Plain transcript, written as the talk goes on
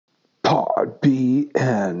Pod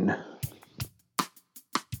BN.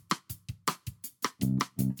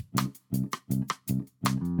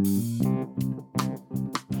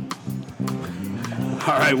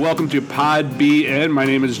 All right, welcome to Pod BN. My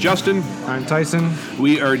name is Justin. I'm Tyson.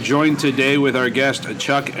 We are joined today with our guest,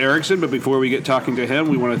 Chuck Erickson. But before we get talking to him,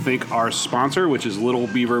 we want to thank our sponsor, which is Little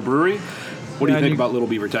Beaver Brewery. What do you think about Little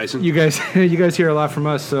Beaver, Tyson? You guys hear a lot from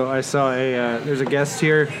us. So I saw there's a guest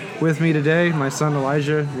here with me today, my son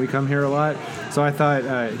Elijah. We come here a lot, so I thought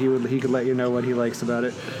he could let you know what he likes about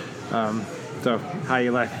it. So hi,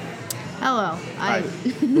 Eli. Hello. Hi.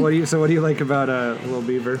 What do you like about Little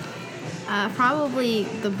Beaver? Probably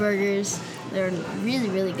the burgers. They're really,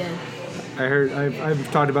 really good.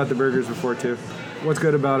 I've talked about the burgers before too. What's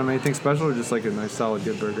good about them? Anything special, or just like a nice, solid,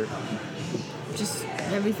 good burger? Just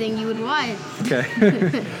everything you would want. Okay.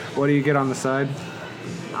 What do you get on the side?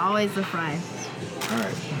 Always the fries. All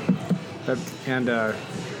right. And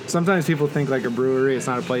sometimes people think like a brewery, it's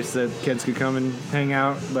not a place that kids could come and hang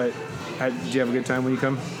out, but do you have a good time when you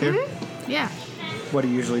come here? Mm-hmm. Yeah. What do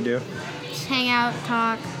you usually do? Just hang out,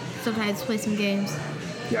 talk, sometimes play some games.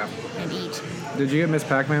 Yeah. And eat. Did you get Miss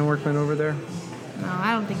Pac-Man workman over there? No,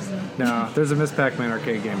 I don't think so. No, there's a Miss Pac-Man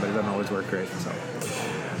arcade game, but it doesn't always work great. So,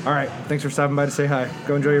 all right. Thanks for stopping by to say hi.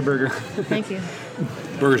 Go enjoy your burger. Thank you.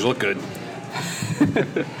 Burgers look good.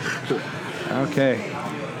 Okay.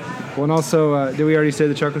 Well, and also, did we already say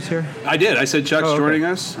that Chuck was here? I did. I said Chuck's joining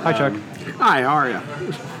us. Hi, Chuck. Hi, how are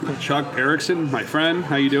you? Chuck Erickson, my friend.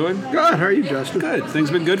 How you doing? Good. How are you, Justin? Good. Things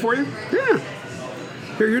been good for you? Yeah.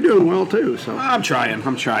 Here, you're doing well too. So I'm trying,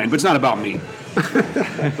 but it's not about me. Well,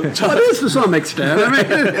 it is to some extent. I mean,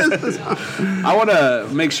 it is to some... I want to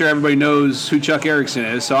make sure everybody knows who Chuck Erickson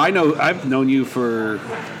is. So I've known you for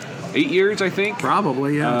 8 years, I think.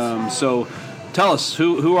 Probably, yes. So tell us,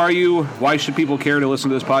 who are you? Why should people care to listen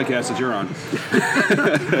to this podcast that you're on?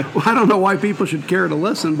 Well, I don't know why people should care to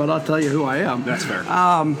listen, but I'll tell you who I am. That's fair.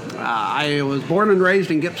 I was born and raised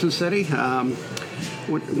in Gibson City.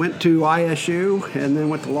 Went to ISU and then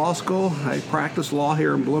went to law school. I practiced law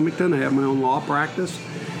here in Bloomington. I have my own law practice.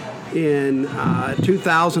 In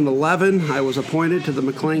 2011, I was appointed to the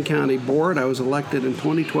McLean County Board. I was elected in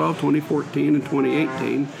 2012, 2014, and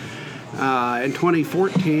 2018. In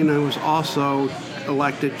 2014, I was also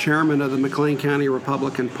elected chairman of the McLean County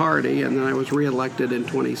Republican Party, and then I was reelected in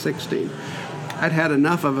 2016. I'd had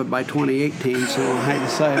enough of it by 2018, so I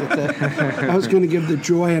decided that I was going to give the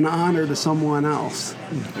joy and honor to someone else.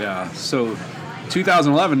 Yeah, so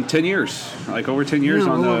 2011, 10 years, like over 10 years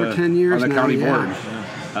on over 10 years on the now, county yeah. board.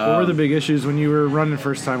 What were the big issues when you were running the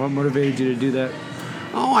first time? What motivated you to do that?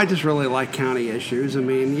 Oh, I just really like county issues.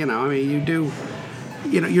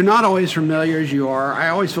 You're not always familiar as you are. I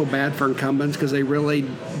always feel bad for incumbents because they really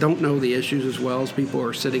don't know the issues as well as people who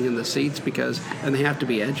are sitting in the seats and they have to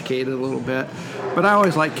be educated a little bit. But I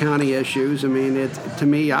always like county issues. I mean, to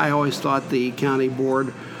me, I always thought the county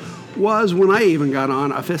board was, when I even got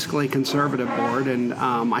on, a fiscally conservative board, and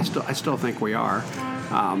I still think we are.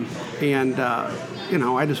 I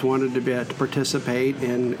just wanted to participate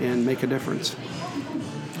and make a difference.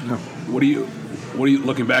 What do you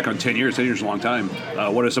looking back on 10 years? 10 years is a long time.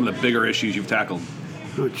 What are some of the bigger issues you've tackled?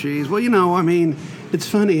 Oh, geez. Well, it's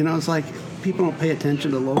funny. It's like people don't pay attention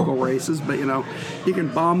to local races, but, you can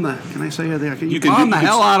bomb the, can I say it? You can bomb the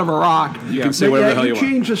hell out of a rock. You can say whatever the hell you want.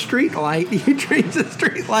 You change the street light. You change the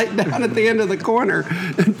street light down at the end of the corner,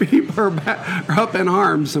 and people are up in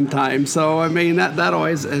arms sometimes. So, that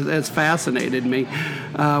always has fascinated me,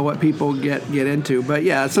 what people get into. But,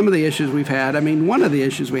 yeah, some of the issues we've had, one of the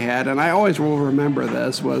issues we had, and I always will remember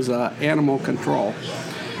this, was animal control.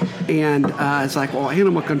 And it's like, well,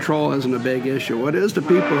 animal control isn't a big issue. Well, it is to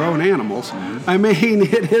people who own animals.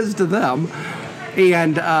 It is to them.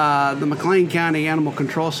 And the McLean County Animal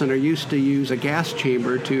Control Center used to use a gas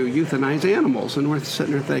chamber to euthanize animals. And we're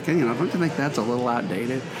sitting there thinking, don't you think that's a little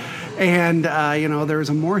outdated? And, there's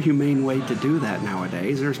a more humane way to do that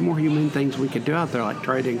nowadays. There's more humane things we could do out there, like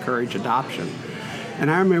try to encourage adoption. And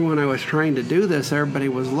I remember when I was trying to do this, everybody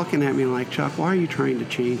was looking at me like, Chuck, why are you trying to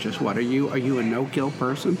change this? What, are you a no-kill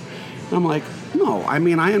person? And I'm like, no. I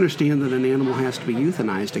understand that an animal has to be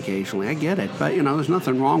euthanized occasionally. I get it. But, there's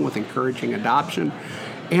nothing wrong with encouraging adoption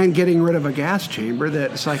and getting rid of a gas chamber.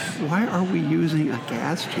 That it's like, why are we using a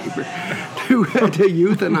gas chamber to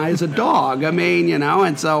euthanize a dog?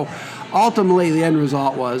 And so ultimately the end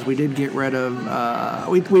result was we did get rid of,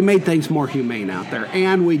 we made things more humane out there.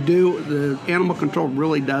 And the animal control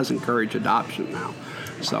really does encourage adoption now.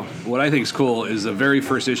 So what I think is cool is the very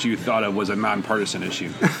first issue you thought of was a nonpartisan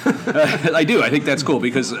issue. I do. I think that's cool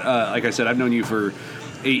because, like I said, I've known you for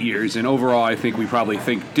 8 years, and overall, I think we probably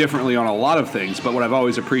think differently on a lot of things. But what I've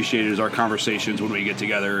always appreciated is our conversations when we get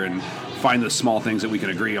together and find the small things that we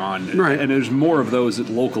can agree on. Right. And there's more of those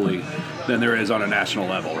locally than there is on a national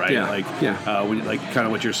level, right? Yeah. When, like kind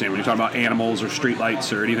of what you're saying when you're talking about animals or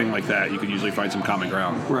streetlights or anything like that, you can usually find some common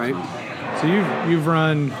ground. Right. So you've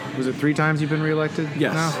run, was it 3 times you've been reelected?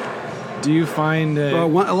 Yes. Now? Do you find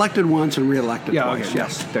Well, elected once and reelected yeah, twice. okay,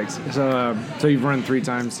 Yes. thanks. So you've run 3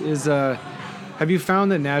 times. Have you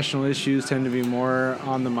found that national issues tend to be more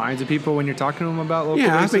on the minds of people when you're talking to them about local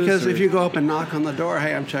Yeah, races? because or? if you go up and knock on the door,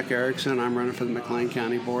 hey, I'm Chuck Erickson, I'm running for the McLean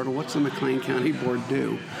County Board. Well, what's the McLean County Board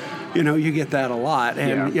do? You get that a lot.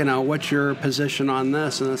 And, what's your position on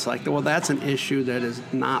this? And it's like, well, that's an issue that is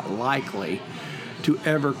not likely to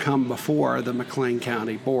ever come before the McLean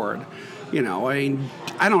County Board.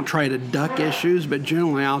 I don't try to duck issues, but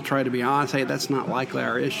generally I'll try to be honest. Hey, that's not likely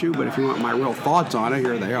our issue, but if you want my real thoughts on it,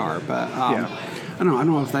 here they are. But I don't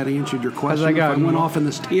know if that answered your question. I went off in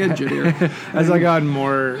this tangent here. Has that gotten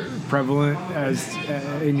more prevalent as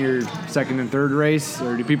in your second and third race,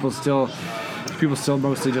 or do people still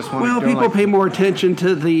mostly just want? Well, people pay more attention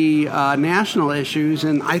to the national issues,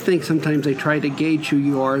 and I think sometimes they try to gauge who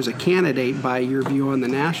you are as a candidate by your view on the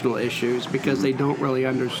national issues because they don't really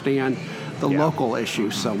understand the local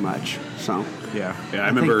issues so much. So yeah, I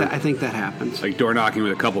remember. I think that happens. Like door knocking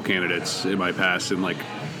with a couple candidates in my past, and like,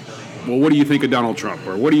 well, what do you think of Donald Trump,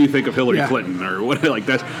 or what do you think of Hillary Clinton, or what? Like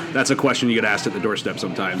that's a question you get asked at the doorstep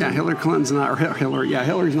sometimes. Yeah, Hillary Clinton's not.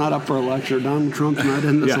 Hillary's not up for election. Or Donald Trump's not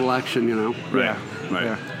in this election. Right. Right.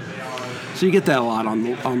 Yeah. So you get that a lot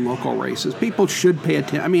on local races. People should pay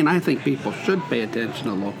attention. I mean, I think people should pay attention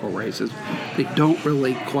to local races. They don't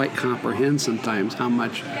really quite comprehend sometimes how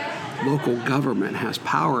much local government has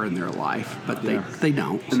power in their life, but they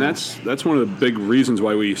don't. And that's one of the big reasons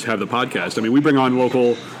why we have the podcast. I mean, we bring on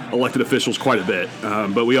local elected officials quite a bit,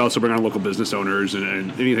 but we also bring on local business owners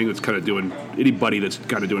and anything that's kind of doing anybody that's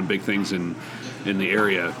kind of doing big things in the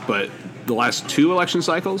area. But the last 2 election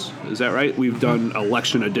cycles, is that right? We've done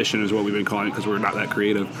election edition is what we've been calling it because we're not that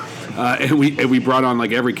creative, and we brought on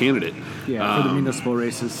like every candidate. Yeah, for the municipal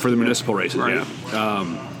races. For the municipal races, right.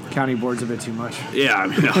 Yeah. County board's a bit too much. Yeah, I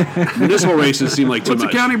mean, municipal races seem like too much.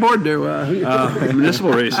 What's the county board do?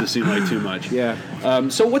 Municipal races seem like too much. Yeah.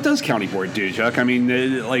 So what does county board do, Chuck? I mean,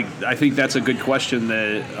 I think that's a good question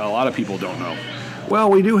that a lot of people don't know. Well,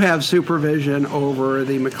 we do have supervision over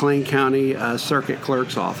the McLean County Circuit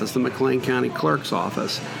Clerk's Office, the McLean County Clerk's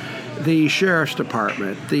Office, the Sheriff's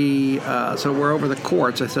Department, so we're over the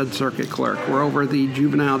courts. I said Circuit Clerk. We're over the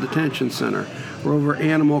Juvenile Detention Center. We're over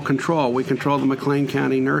animal control. We control the McLean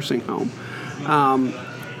County Nursing Home.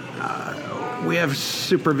 We have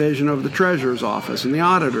supervision over the Treasurer's Office and the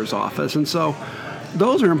Auditor's Office. And so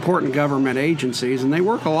those are important government agencies, and they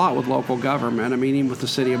work a lot with local government. I mean, even with the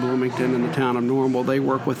city of Bloomington and the town of Normal, they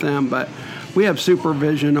work with them. But we have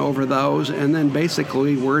supervision over those, and then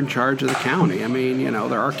basically we're in charge of the county. I mean,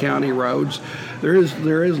 there are county roads. There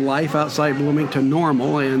is life outside Bloomington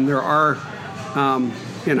Normal, and there are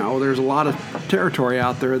there's a lot of territory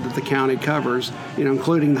out there that the county covers,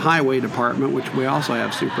 including the highway department, which we also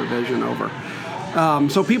have supervision over.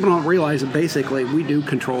 So people don't realize that basically we do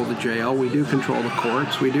control the jail, we do control the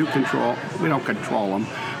courts, we don't control them,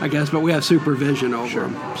 I guess, but we have supervision over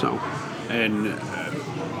them. So, and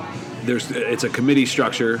it's a committee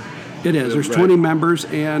structure. It is. There's 20 members,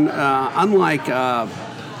 and unlike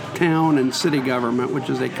town and city government,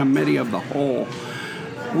 which is a committee of the whole,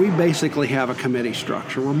 we basically have a committee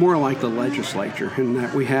structure. We're more like the legislature in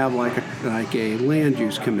that we have like a land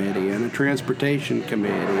use committee and a transportation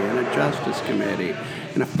committee and a justice committee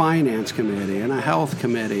and a finance committee and a health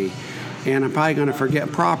committee, and I'm probably going to forget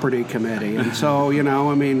property committee. And so,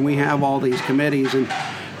 we have all these committees, and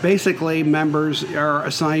basically members are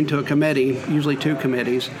assigned to a committee, usually 2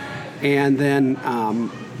 committees, and then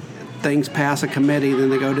things pass a committee, then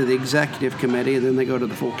they go to the executive committee, and then they go to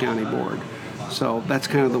the full county board. So that's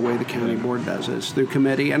kind of the way the county board does it, is through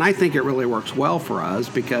committee. And I think it really works well for us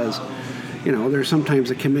because, there's sometimes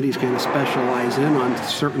the committees kind of specialize in on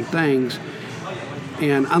certain things.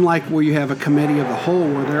 And unlike where you have a committee of the whole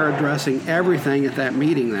where they're addressing everything at that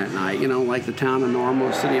meeting that night, like the town of Normal,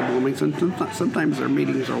 the city of Bloomington, sometimes their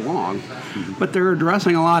meetings are long, but they're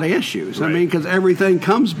addressing a lot of issues. Right. I mean, because everything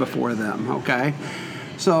comes before them, okay?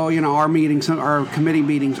 So, our committee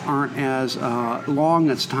meetings aren't as long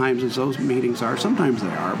as times as those meetings are. Sometimes they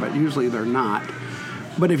are, but usually they're not.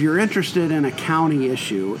 But if you're interested in a county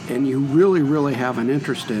issue and you really, really have an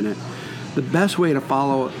interest in it, the best way to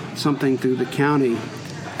follow something through the county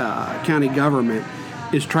government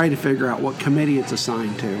is try to figure out what committee it's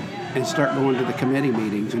assigned to and start going to the committee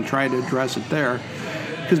meetings and try to address it there.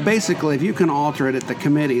 Because basically, if you can alter it at the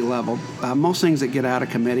committee level, most things that get out of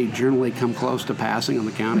committee generally come close to passing on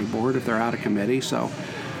the county board if they're out of committee. So,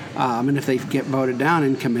 and if they get voted down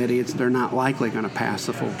in committee, they're not likely going to pass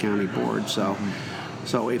the full county board. So,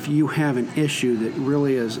 so if you have an issue that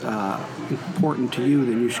really is important to you,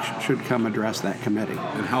 then you should come address that committee.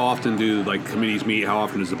 And how often do committees meet? How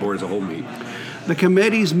often does the board as a whole meet? The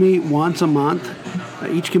committees meet once a month.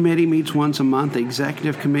 Each committee meets once a month. The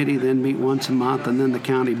executive committee then meet once a month, and then the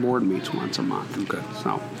county board meets once a month. Okay.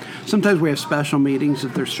 So sometimes we have special meetings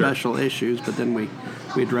if there's special issues, but then we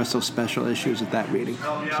address those special issues at that meeting.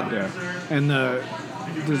 So. Yeah. And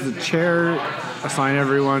does the chair assign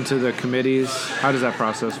everyone to the committees? How does that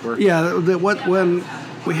process work? Yeah. When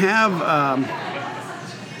we have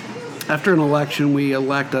after an election, we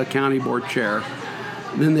elect a county board chair.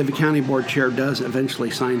 Then the county board chair does eventually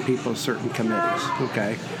assign people to certain committees,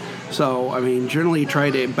 okay? So, I mean, generally you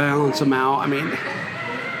try to balance them out. I mean,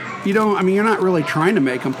 you're not really trying to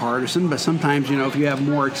make them partisan, but sometimes, if you have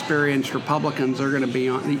more experienced Republicans, they're going to be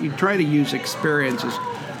on. You try to use experience as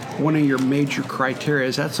one of your major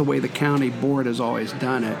criteria. That's the way the county board has always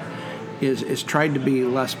done it, is tried to be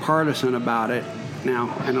less partisan about it.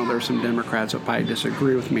 Now, I know there's some Democrats that probably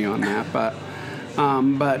disagree with me on that, but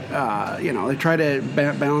they try to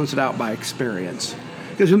balance it out by experience.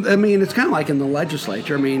 Because, it's kind of like in the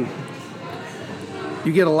legislature.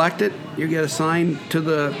 You get elected, you get assigned to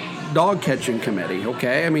the dog catching committee,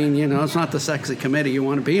 okay? It's not the sexy committee you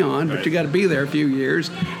want to be on, but you got to be there a few years,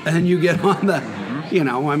 and then you get on the,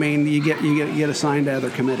 you get assigned to other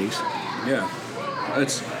committees. Yeah.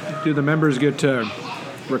 Do the members get to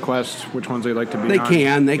request which ones they'd like to be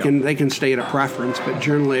on? They can state a preference, but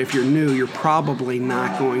generally if you're new, you're probably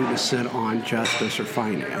not going to sit on justice or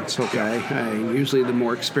finance, okay? Usually the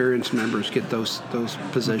more experienced members get those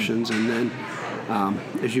positions, and then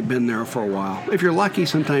as you've been there for a while. If you're lucky,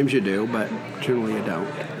 sometimes you do, but generally you don't.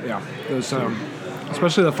 Yeah, those,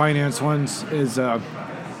 especially the finance ones is.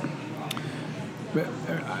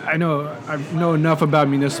 I know enough about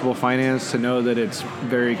municipal finance to know that it's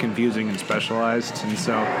very confusing and specialized, and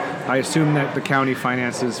so I assume that the county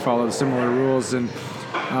finances follow similar rules, and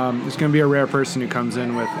there's going to be a rare person who comes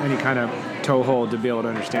in with any kind of toehold to be able to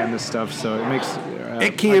understand this stuff. So it makes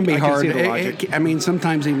it can be hard. Can see the logic.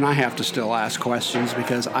 Sometimes even I have to still ask questions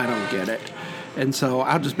because I don't get it. And so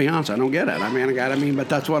I'll just be honest, I don't get it. But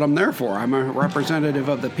that's what I'm there for. I'm a representative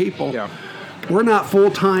of the people. Yeah. We're not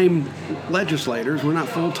full-time legislators. We're not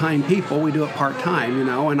full-time people. We do it part-time,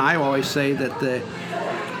 And I always say that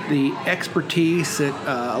the expertise that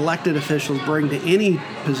elected officials bring to any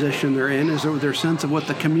position they're in is their sense of what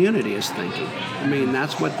the community is thinking.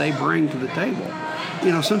 That's what they bring to the table.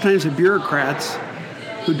 Sometimes the bureaucrats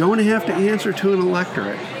who don't have to answer to an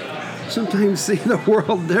electorate sometimes see the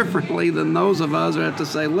world differently than those of us who have to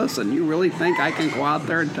say, listen, you really think I can go out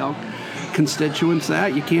there and tell constituents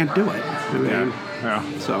that? You can't do it. Yeah.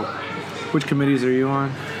 So, which committees are you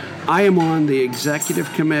on? I am on the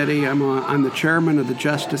executive committee. I'm the chairman of the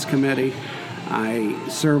justice committee. I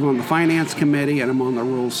serve on the finance committee, and I'm on the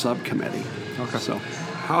rules subcommittee. Okay. So,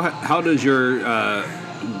 how does your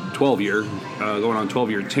 12-year, going on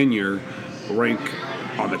 12-year tenure, rank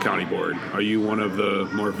on the county board? Are you one of the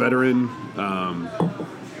more veteran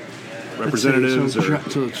representatives?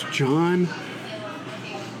 So it's John,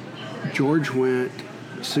 George Wendt,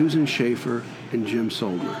 Susan Schaefer, and Jim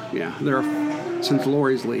Soldner. Yeah, since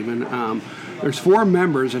Lori's leaving. There's 4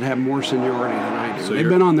 members that have more seniority than I do. So they've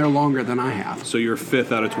been on there longer than I have. So you're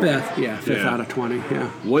 5th out of 20. Fifth out of 20.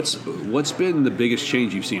 Yeah. What's been the biggest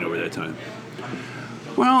change you've seen over that time?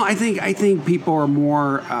 Well, I think people are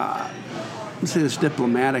more. Let's say this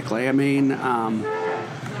diplomatically.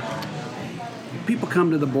 People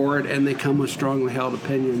come to the board and they come with strongly held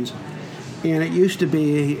opinions. And it used to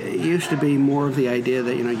be more of the idea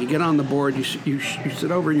that you get on the board, you sit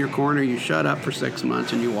over in your corner, you shut up for 6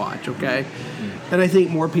 months, and you watch. Okay, and I think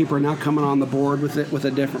more people are now coming on the board with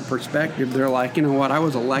a different perspective. They're like, you know what, I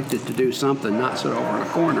was elected to do something, not sit over in a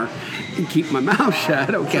corner and keep my mouth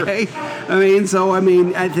shut. Okay, sure.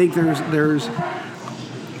 I think there's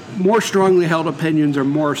more strongly held opinions are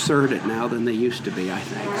more asserted now than they used to be, I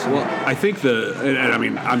think. So. Well, I think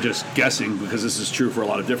I'm just guessing because this is true for a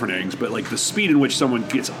lot of different things, but the speed in which someone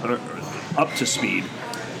gets up to speed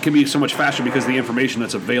can be so much faster because of the information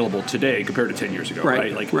that's available today compared to 10 years ago,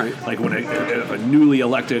 right? Like when a newly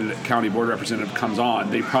elected county board representative comes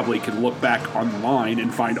on, they probably can look back online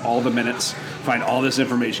and find all the minutes, find all this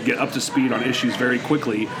information, get up to speed on issues very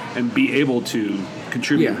quickly, and be able to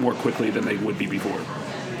contribute more quickly than they would be before.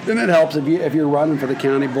 And it helps if you're running for the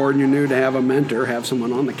county board and you're new to have a mentor, have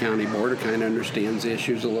someone on the county board who kind of understands the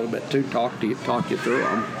issues a little bit too, talk you through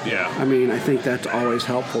them. Yeah. I mean, I think that's always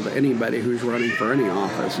helpful to anybody who's running for any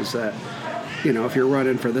office is that, if you're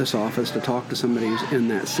running for this office, to talk to somebody who's in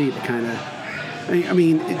that seat to kind of, I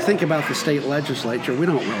mean, think about the state legislature. We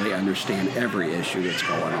don't really understand every issue that's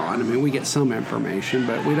going on. I mean, we get some information,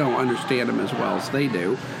 but we don't understand them as well as they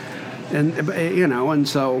do. And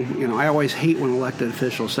so I always hate when elected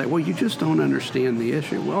officials say, well, you just don't understand the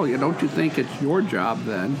issue. Well, don't you think it's your job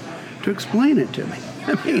then to explain it to me?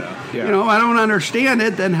 I mean, if I don't understand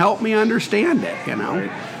it, then help me understand it,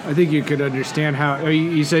 Right. I think you could understand how,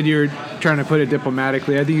 you said you're trying to put it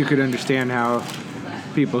diplomatically. I think you could understand how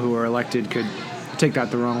people who are elected could take that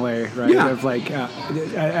the wrong way, right? Yeah. Of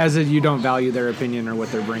as if you don't value their opinion or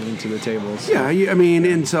what they're bringing to the table. So. Yeah, I mean,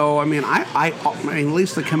 at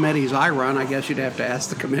least the committees I run, I guess you'd have to ask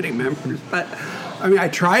the committee members. But, I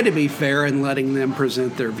try to be fair in letting them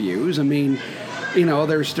present their views. I mean,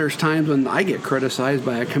 there's times when I get criticized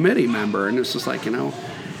by a committee member, and it's just like,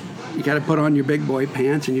 you got to put on your big boy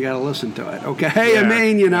pants and you got to listen to it, okay? Yeah. I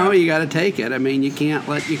mean, you got to take it. I mean, you can't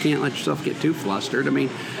let yourself get too flustered. I mean,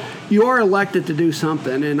 you are elected to do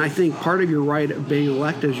something, and I think part of your right of being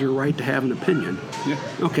elected is your right to have an opinion. Yeah.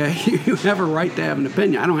 Okay? You have a right to have an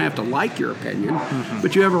opinion. I don't have to like your opinion,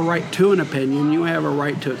 but you have a right to an opinion. You have a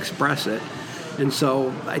right to express it. And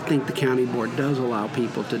so I think the county board does allow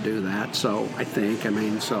people to do that. So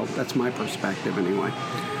so that's my perspective anyway.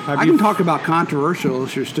 I can talk about controversial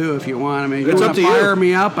issues too if you want. I mean, It's you up want to to you. fire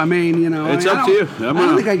me up? I mean, It's up to you. I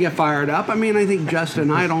don't think I get fired up. I mean, I think Justin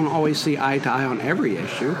and I don't always see eye to eye on every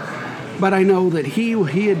issue. But I know that he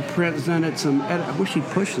had presented some. I wish he'd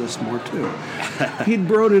push this more too. He'd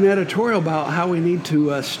wrote an editorial about how we need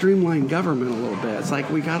to streamline government a little bit. It's like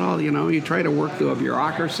we got all, you try to work through a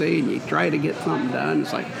bureaucracy and you try to get something done.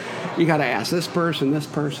 It's like you got to ask this person, and this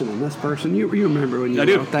person. You remember when you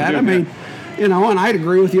wrote that? I mean, and I'd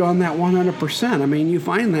agree with you on that 100%. I mean, you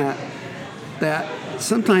find that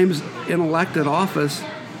sometimes in elected office.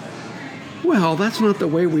 Well, that's not the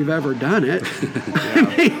way we've ever done it.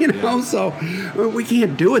 So we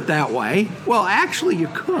can't do it that way. Well, actually, you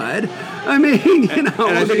could. I mean, And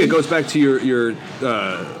I think it goes back to your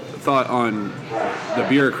thought on the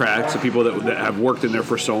bureaucrats, the people that have worked in there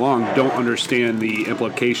for so long, don't understand the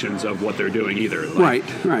implications of what they're doing either. Right.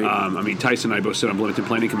 Tyson and I both sit on Bloomington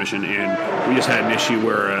Planning Commission, and we just had an issue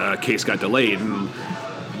where a case got delayed, and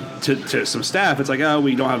to some staff, it's like,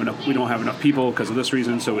 we don't have enough people because of this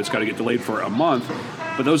reason, so it's got to get delayed for a month.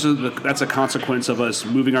 But that's a consequence of us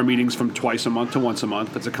moving our meetings from twice a month to once a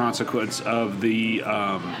month. That's a consequence of the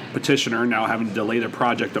petitioner now having to delay their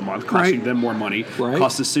project a month, costing them more money,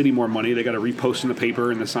 cost the city more money. They got to repost in the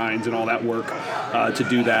paper and the signs and all that work to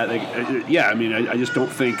do that. I just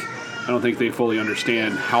don't think. I don't think they fully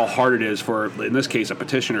understand how hard it is for, in this case, a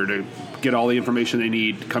petitioner to get all the information they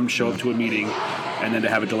need, come show up to a meeting, and then to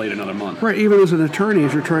have it delayed another month. Right. Even as an attorney,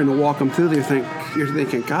 as you're trying to walk them through, you're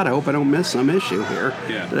thinking, God, I hope I don't miss some issue here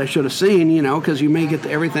that I should have seen, because you may get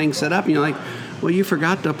everything set up, and you're like, well, you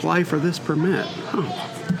forgot to apply for this permit.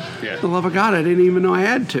 Oh. Yeah. The love of God, I didn't even know I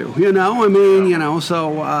had to.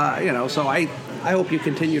 So I hope you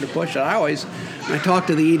continue to push it. When I talk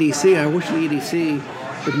to the EDC, I wish the EDC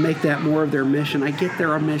would make that more of their mission. I get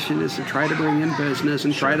their mission is to try to bring in business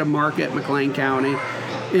and try to market McLean County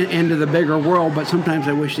into the bigger world, but sometimes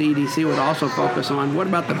I wish the EDC would also focus on what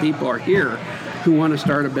about the people who are here who want to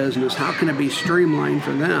start a business? How can it be streamlined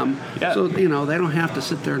for them so they don't have to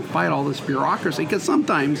sit there and fight all this bureaucracy? Because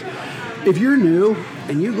sometimes if you're new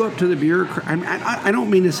and you go up to the bureaucrat, I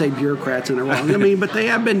don't mean to say bureaucrats in a wrong, but they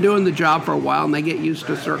have been doing the job for a while and they get used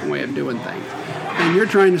to a certain way of doing things. And you're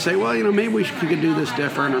trying to say, well, maybe we could do this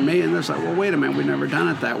different, or maybe, and it's like, well, wait a minute, we've never done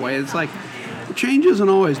it that way. It's like, change isn't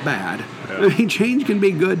always bad. Yeah. Change can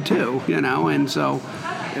be good too, and so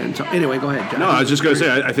anyway, go ahead, John. No, I was just going to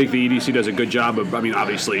say, I think the EDC does a good job of,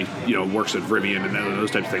 obviously, works at Rivian and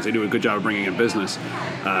those types of things. They do a good job of bringing in business.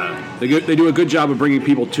 They do a good job of bringing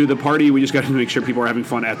people to the party. We just got to make sure people are having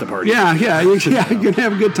fun at the party. Yeah, you're going to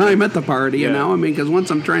have a good time at the party, because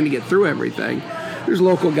once I'm trying to get through everything, there's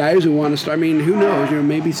local guys who want to start. Who knows?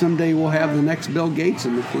 Maybe someday we'll have the next Bill Gates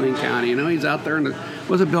in McLean County. He's out there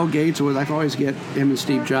was it Bill Gates? I always get him and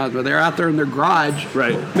Steve Jobs, but they're out there in their garage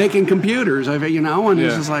making computers. And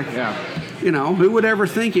it's just like, who would ever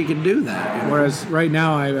think you could do that? Whereas right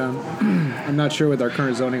now, I'm not sure with our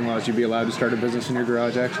current zoning laws you'd be allowed to start a business in your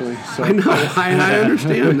garage. Actually, so I know. I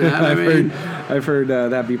understand that. I've heard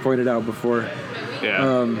that be pointed out before.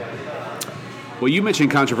 Yeah. Well, you mentioned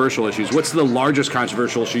controversial issues. What's the largest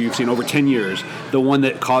controversial issue you've seen over 10 years? The one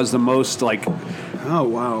that caused the most, Oh,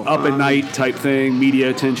 wow. up at night type thing, media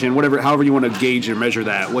attention, whatever, however you want to gauge or measure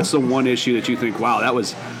that. What's the one issue that you think, wow, that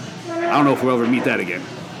was, I don't know if we'll ever meet that again?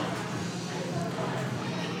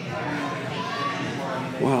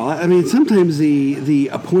 Well, I mean, sometimes the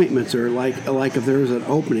appointments are like if there's an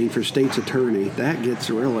opening for state's attorney, that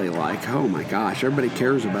gets really like, oh my gosh, everybody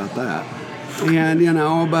cares about that. And,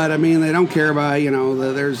 but I mean, they don't care about, we're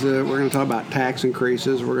going to talk about tax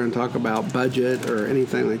increases, we're going to talk about budget or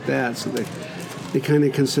anything like that. So they kind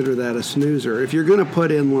of consider that a snoozer. If you're going to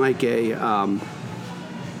put in like a,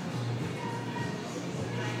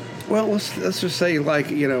 well, let's just say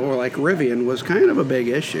like, or like Rivian was kind of a big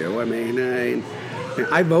issue. I mean,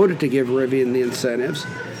 I voted to give Rivian the incentives.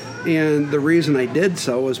 And the reason I did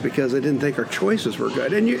so was because I didn't think our choices were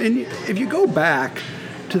good. And if you go back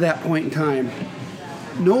to that point in time,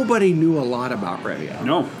 nobody knew a lot about Rivian.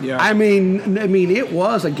 No. Yeah. I mean, it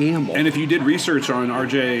was a gamble. And if you did research on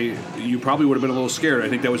RJ, you probably would have been a little scared. I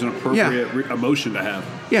think that was an appropriate emotion to have.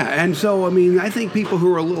 Yeah, and so, I mean, I think people who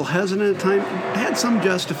were a little hesitant at the time had some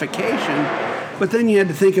justification, but then you had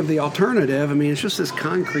to think of the alternative. I mean, it's just this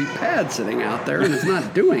concrete pad sitting out there, and it's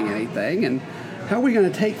not doing anything, and how are we going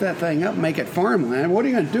to take that thing up and make it farmland? What are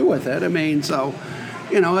you going to do with it? I mean, so...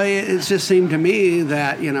 it just seemed to me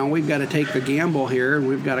that, we've got to take the gamble here and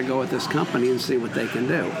we've got to go with this company and see what they can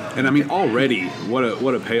do. And I mean, already, what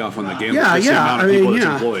a payoff on the gamble. Yeah, just the amount of people that's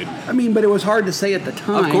employed. I mean, but it was hard to say at the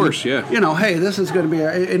time. Of course, yeah. Hey, this is going to be,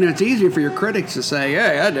 and it's easier for your critics to say,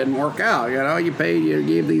 hey, that didn't work out. You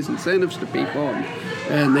gave these incentives to people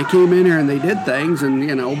and they came in here and they did things and,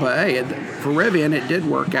 but hey, for Rivian, it did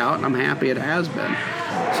work out and I'm happy it has been.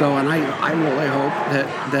 So, and I really hope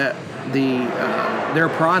that their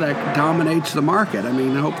product dominates the market. I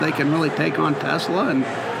mean, I hope they can really take on Tesla and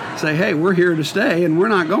say, hey, we're here to stay and we're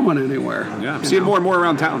not going anywhere. Yeah, I'm seeing more and more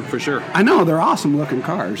around town for sure. I know, they're awesome looking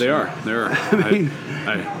cars. They are. I mean,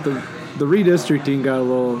 the redistricting got a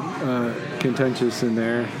little contentious in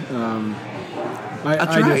there.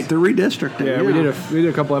 That's right, the redistricting. Yeah, we did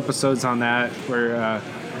a couple episodes on that where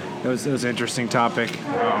it was an interesting topic.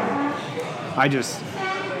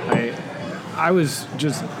 I was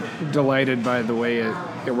just delighted by the way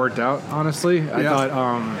it worked out, honestly. I thought,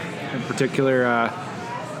 in particular,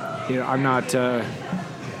 I'm not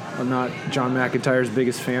John McIntyre's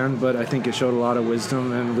biggest fan, but I think it showed a lot of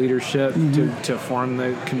wisdom and leadership to form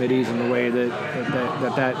the committees in the way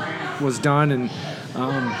that was done, and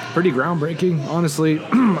pretty groundbreaking, honestly.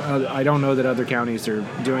 I don't know that other counties are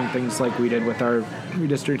doing things like we did with our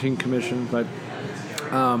redistricting commission, but...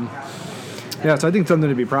 yeah, so I think something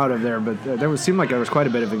to be proud of there, but seemed like there was quite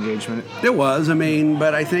a bit of engagement. It was,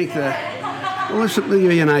 but I think let's give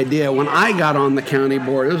you an idea. When I got on the county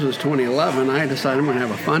board, this was 2011, I decided I'm going to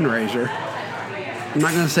have a fundraiser. I'm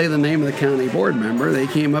not going to say the name of the county board member. They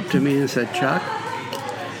came up to me and said, Chuck,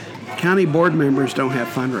 county board members don't have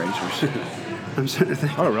fundraisers. I'm sitting there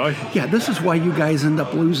thinking, oh, really? Yeah, this is why you guys end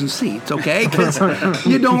up losing seats, okay? Because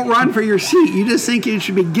you don't run for your seat. You just think it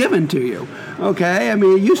should be given to you, okay? I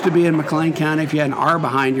mean, it used to be in McLean County, if you had an R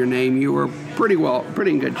behind your name, you were pretty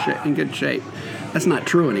in good shape. That's not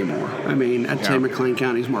true anymore. I mean, I'd say McLean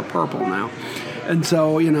County's more purple now. And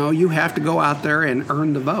so, you have to go out there and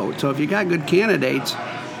earn the vote. So if you got good candidates,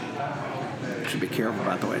 I should be careful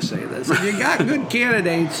about the way I say this. If you got good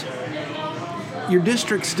candidates, your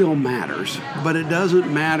district still matters, but it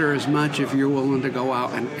doesn't matter as much if you're willing to go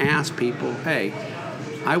out and ask people, hey,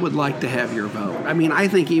 I would like to have your vote. I mean, I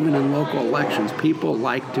think even in local elections, people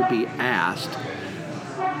like to be asked,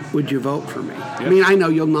 would you vote for me? Yep. I mean, I know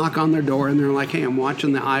you'll knock on their door and they're like, hey, I'm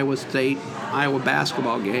watching the Iowa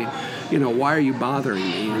basketball game. Why are you bothering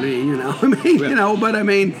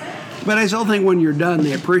me? But I still think when you're done,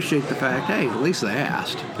 they appreciate the fact, hey, at least they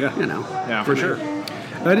asked. Yeah. Yeah, for sure.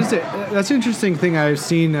 That's an interesting thing I've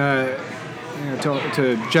seen to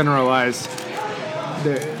generalize.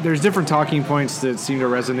 There's different talking points that seem to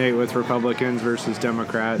resonate with Republicans versus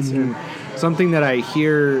Democrats. And something that I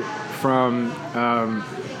hear from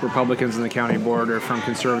Republicans in the county board or from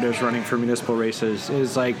conservatives running for municipal races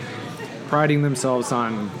is like priding themselves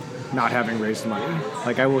on not having raised money.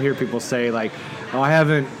 Like I will hear people say like, oh, I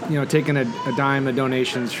haven't, taken a dime of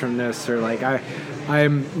donations from this, or like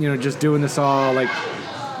I'm just doing this all like,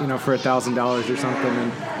 for $1,000 or something.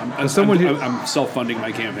 And I'm self-funding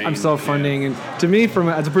my campaign. I'm self-funding, and to me,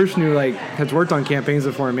 as a person who like has worked on campaigns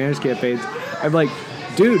before and managed campaigns, I'm like,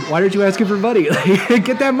 dude, why aren't you asking for money? Like,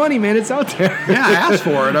 get that money, man. It's out there. Yeah, ask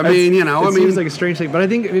for it. It seems like a strange thing, but I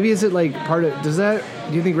think maybe is it like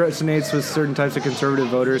do you think resonates with certain types of conservative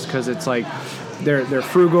voters because it's like, they're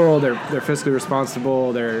frugal, they're fiscally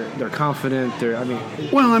responsible, they're confident. I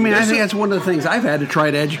think that's one of the things I've had to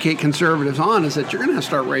try to educate conservatives on is that you're going to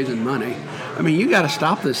start raising money. I mean, you got to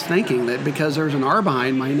stop this thinking that because there's an R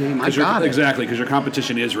behind my name, I got it. Exactly, because your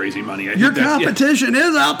competition is raising money. Your competition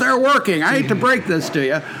is out there working. I hate to break this to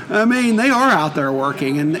you. I mean, they are out there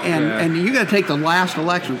working, and you got to take the last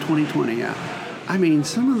election, 2020. Yeah, I mean,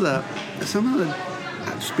 some of the.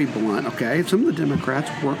 Let's be blunt, okay? Some of the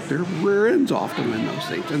Democrats worked their rear ends off to win those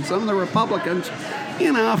seats, and some of the Republicans,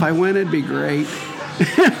 if I win, it'd be great.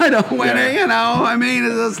 I don't win it, I mean,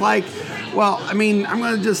 it's like, well, I mean, I'm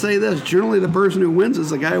going to just say this. Generally, the person who wins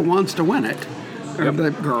is the guy who wants to win it. Or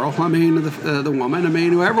the girl, I mean, the woman. I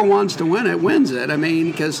mean, whoever wants to win it wins it. I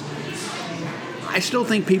mean, because I still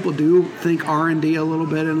think people do think R&D a little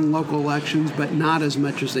bit in local elections, but not as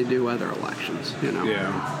much as they do other elections.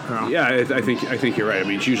 Yeah, I think you're right. I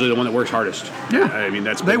mean, it's usually the one that works hardest. Yeah, I mean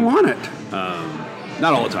they want it.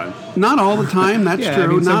 Not all the time. Not all the time. That's true. I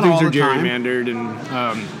mean, not some all things the are time. gerrymandered,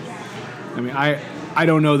 and I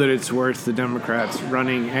don't know that it's worth the Democrats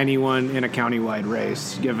running anyone in a countywide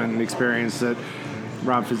race, given the experience that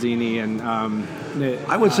Rob Fazzini and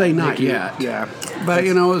I would say not Nikki, yet. Yeah, but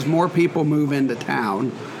as more people move into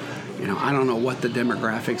town, I don't know what the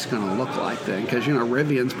demographic's going to look like then, because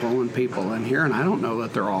Rivian's pulling people in here, and I don't know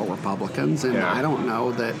that they're all Republicans, and I don't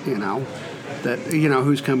know that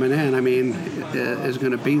who's coming in. I mean, is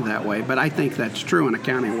going to be that way. But I think that's true in a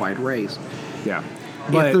countywide race. Yeah.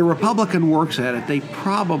 But if the Republican works at it, they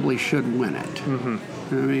probably should win it. Mm-hmm.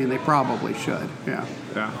 I mean, they probably should. Yeah.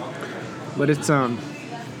 Yeah. But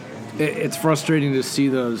it's frustrating to see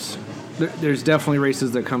those. There's definitely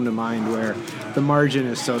races that come to mind where the margin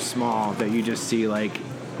is so small that you just see like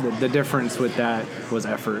the difference with that was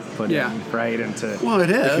effort put in, right? And it is.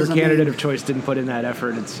 If your candidate of choice didn't put in that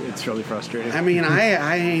effort, it's really frustrating. I mean,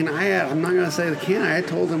 I'm not going to say the candidate. I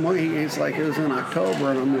told him it's like it was in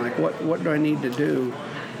October, and I'm like, what do I need to do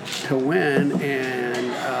to win?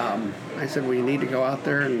 And I said, well, you need to go out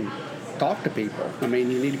there and talk to people. I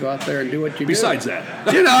mean, you need to go out there and do what you Besides do. that.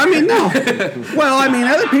 I mean, no. Well, I mean,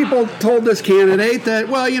 other people told this candidate that,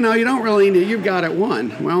 well, you don't really need, you've got it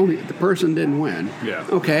won. Well, the person didn't win. Yeah.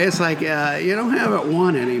 Okay, it's like, you don't have it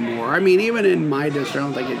won anymore. I mean, even in my district, I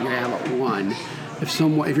don't think you have it won.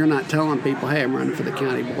 If you're not telling people, hey, I'm running for the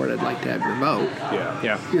county board, I'd like to have your vote.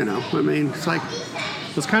 Yeah. I mean, it's like...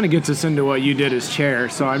 This kind of gets us into what you did as chair,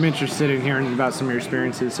 so I'm interested in hearing about some of your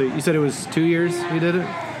experiences. So you said it was 2 years you did it?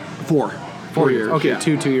 4 years. Okay, yeah.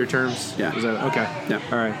 2-year terms. Yeah. Is that okay? Yeah.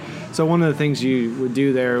 All right. So one of the things you would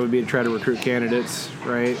do there would be to try to recruit candidates,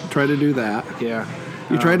 right? Try to do that. Yeah.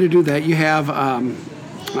 You try to do that. You have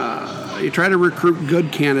you try to recruit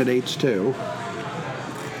good candidates too.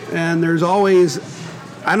 And there's always,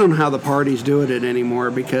 I don't know how the parties do it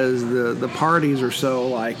anymore, because the parties are so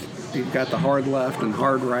like, you've got the hard left and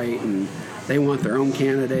hard right, and they want their own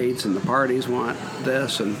candidates, and the parties want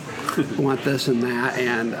this and want this and that,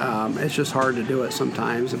 and it's just hard to do it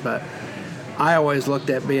sometimes. But I always looked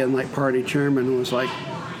at being like party chairman and was like,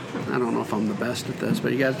 I don't know if I'm the best at this,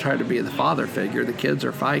 but you got to try to be the father figure. The kids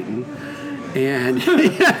are fighting, and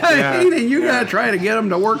you got to try to get them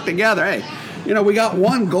to work together. Hey, we got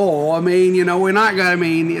one goal. I mean, we're not going to, I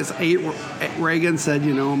mean, Reagan said,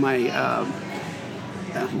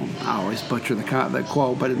 I always butcher the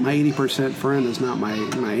quote, but my 80% friend is not my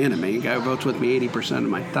enemy. A guy who votes with me 80% of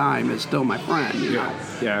my time is still my friend,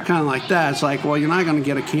 Yeah. Kind of like that. It's like, well, you're not going to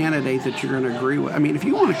get a candidate that you're going to agree with. I mean, if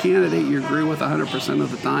you want a candidate you agree with 100%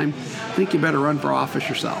 of the time, I think you better run for office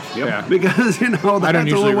yourself. Yep. Yeah. Because, that's I don't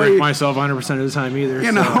usually the agree with myself 100% of the time either.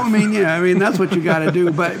 I mean, that's what you got to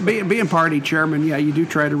do. But being party chairman, you do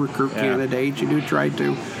try to recruit candidates. You do try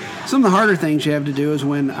to. Some of the harder things you have to do is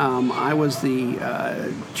when I was the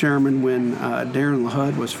chairman when Darren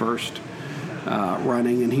LaHood was first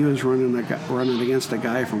running, and he was running against a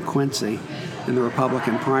guy from Quincy in the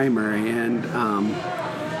Republican primary, and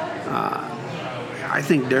I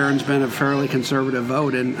think Darren's been a fairly conservative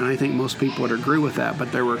vote, and I think most people would agree with that,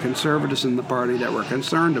 but there were conservatives in the party that were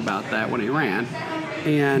concerned about that when he ran,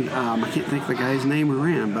 and I can't think of the guy's name who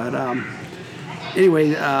ran, but... Anyway,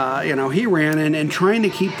 he ran and trying to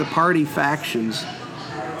keep the party factions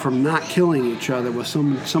from not killing each other was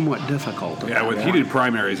somewhat difficult. Yeah, with heated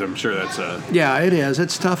primaries, I'm sure that's a... Yeah, it is.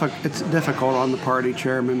 It's tough. It's difficult on the party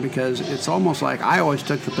chairman, because it's almost like I always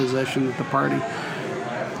took the position that the party...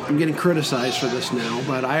 I'm getting criticized for this now,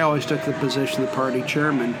 but I always took the position the party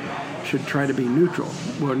chairman should try to be neutral.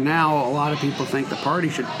 Well, now a lot of people think the party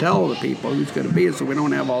should tell the people who's going to be it, so we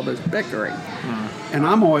don't have all this bickering. And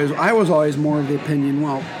I was always more of the opinion,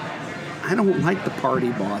 well, I don't like the party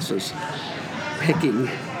bosses picking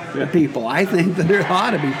the people. I think that there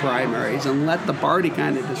ought to be primaries and let the party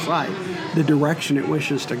kind of decide the direction it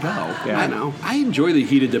wishes to go. Yeah. I know. I enjoy the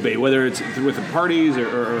heated debate, whether it's with the parties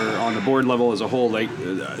or on the board level as a whole. Like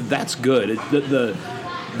that's good.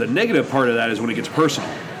 The negative part of that is when it gets personal.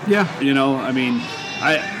 Yeah. You know, I mean,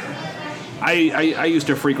 I used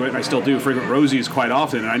to frequent, and I still do, frequent Rosie's quite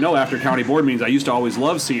often. And I know after county board meetings, I used to always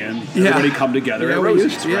love seeing everybody come together at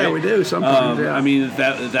Rosie's. Yeah, right? we do sometimes. Yeah. I mean,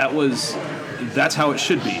 that's how it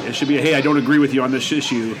should be. It should be, hey, I don't agree with you on this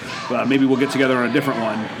issue. Maybe we'll get together on a different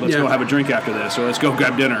one. Let's go have a drink after this, or let's go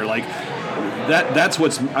grab dinner. Like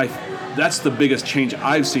that's the biggest change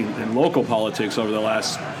I've seen in local politics over the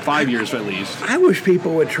last 5 years at least. I wish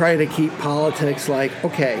people would try to keep politics like,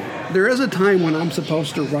 okay, there is a time when I'm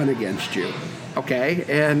supposed to run against you, okay?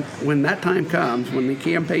 And when that time comes, when the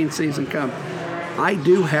campaign season comes, I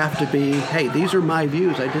do have to be, hey, these are my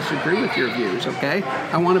views. I disagree with your views, okay?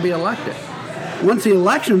 I want to be elected. Once the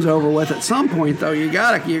election's over with, at some point, though, you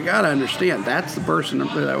gotta understand that's the person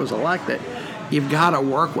that was elected. You've got to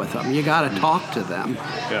work with them. You got to talk to them,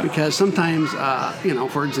 because sometimes,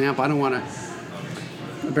 for example, I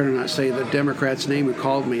better not say the Democrat's name who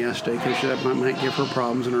called me yesterday, because that might give her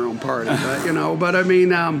problems in her own party. But she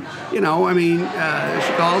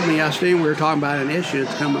called me yesterday and we were talking about an issue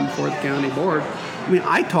that's coming before the county board. I mean,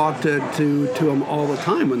 I talk to them all the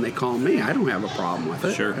time when they call me. I don't have a problem with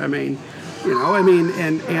it. Sure. And they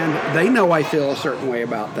know I feel a certain way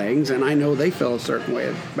about things, and I know they feel a certain way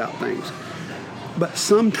about things. But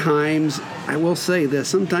sometimes, I will say this,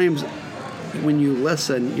 sometimes when you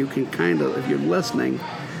listen, you can kind of, if you're listening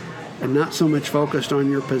and not so much focused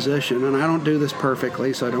on your position, and I don't do this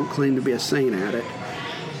perfectly, so I don't claim to be a saint at it.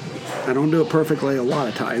 I don't do it perfectly a lot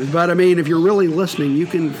of times. But, I mean, if you're really listening, you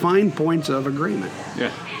can find points of agreement.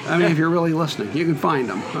 Yeah. I mean, if you're really listening, you can find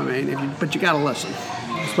them. I mean, but you got to listen.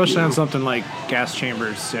 Especially on something like gas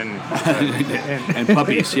chambers and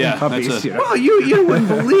puppies, yeah. And puppies, Well, you wouldn't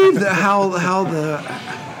believe how the,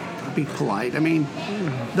 I'll be polite, I mean,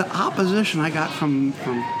 the opposition I got from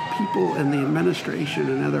people in the administration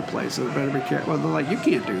and other places better be careful. Well, they're like, you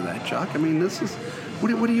can't do that, Chuck. I mean, this is,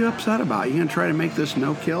 what are you upset about? You going to try to make this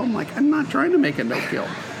no-kill? I'm like, I'm not trying to make a no-kill.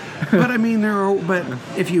 But, I mean, but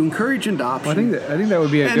if you encourage adoption. Well, I think that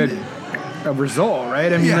would be a good result,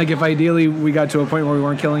 right? I mean, like if ideally we got to a point where we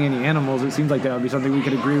weren't killing any animals, it seems like that would be something we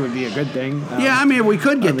could agree would be a good thing. I mean, we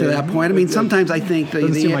could get to that point. I mean, sometimes I think it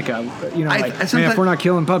doesn't seem like if we're not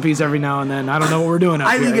killing puppies every now and then, I don't know what we're doing.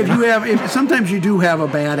 I think if sometimes you do have a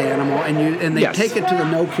bad animal and they take it to the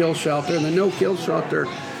no-kill shelter, and the no-kill shelter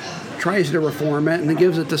tries to reform it and then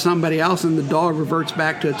gives it to somebody else, and the dog reverts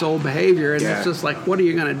back to its old behavior, and it's just like, what are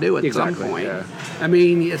you going to do at some point? Yeah. I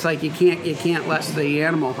mean, it's like you can't let the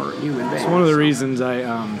animal hurt human beings. It's one of the reasons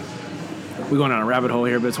we're going on a rabbit hole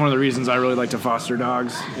here, but it's one of the reasons I really like to foster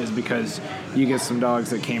dogs is because you get some dogs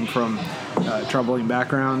that came from troubling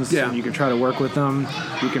backgrounds, and you can try to work with them.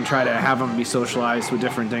 You can try to have them be socialized with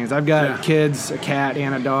different things. I've got kids, a cat,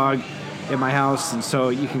 and a dog in my house, and so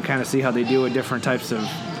you can kind of see how they do with different types of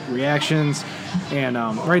reactions. And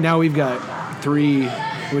right now we've got 3,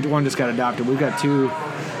 which one just got adopted. We've got 2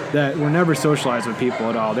 that were never socialized with people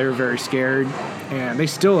at all. They were very scared, and they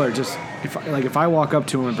still are just, if I walk up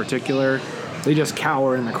to them in particular, they just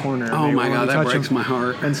cower in the corner. Oh my God, that breaks my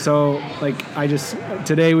heart. And so,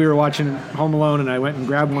 today we were watching Home Alone, and I went and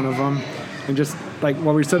grabbed one of them, and just, while we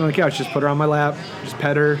were sitting on the couch, just put her on my lap, just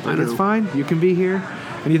pet her. It's fine, you can be here.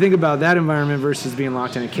 And you think about that environment versus being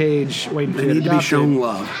locked in a cage, waiting for you to need to be shown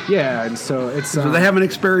love. Yeah, and so it's... So they haven't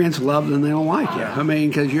experienced love, then they don't like you. I mean,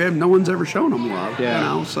 because no one's ever shown them love.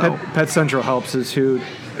 Yeah. So Pet Central Helps is who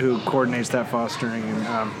coordinates that fostering.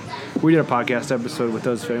 And we did a podcast episode with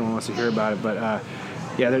those if anyone wants to hear about it. But,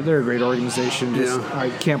 they're a great organization.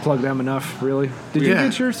 I can't plug them enough, really. Did you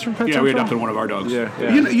get yours from Pet Central? Yeah, we adopted one of our dogs. Yeah.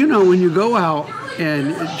 When you go out,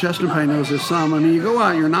 and Justin probably knows this some, I mean, you go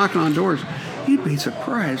out and you're knocking on doors, you'd be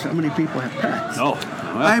surprised how many people have pets. Oh.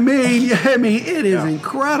 I mean, it is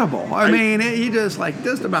incredible. I mean, you just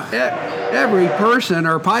about every person,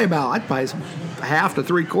 or probably about half to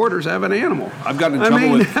 3/4 have an animal. I've gotten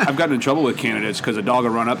in trouble with candidates because a dog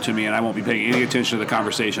will run up to me and I won't be paying any attention to the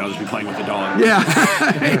conversation. I'll just be playing with the dog. Yeah.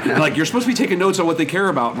 Like, you're supposed to be taking notes on what they care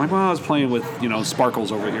about. I'm like, well, I was playing with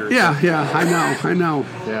sparkles over here. Yeah. I know.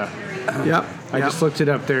 Yeah. Yep. I just looked it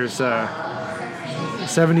up. There's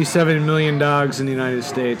 77 million dogs in the United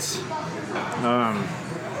States. I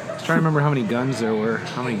was to remember how many guns there were.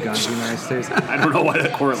 How many guns in the United States? I don't know why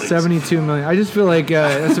that correlates. 72 million. I just feel like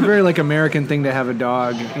it's a very like American thing to have a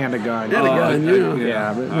dog and a gun. And a gun,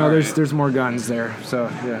 Yeah, but no, there's more guns there. So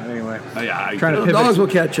yeah. Anyway, Yeah, trying to The pivot. dogs will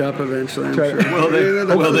catch up eventually, I'm sure. Will they?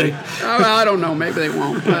 Will they? I don't know. Maybe they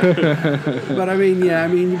won't. But I mean,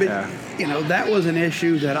 but, Yeah. that was an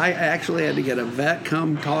issue that I actually had to get a vet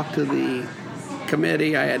come talk to the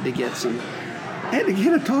committee. I had to get to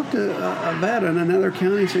talk to a vet in another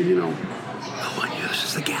county. Said, no one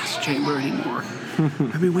uses the gas chamber anymore.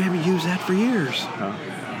 I mean, we haven't used that for years.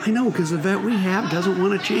 I know, because the vet we have doesn't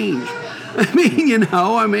want to change. I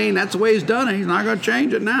mean, that's the way he's done it. He's not going to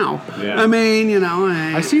change it now. Yeah. I mean,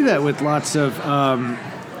 I see that with lots of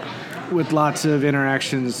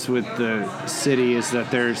interactions with the city is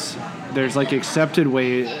that there's like accepted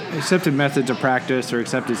methods of practice or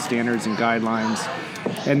accepted standards and guidelines,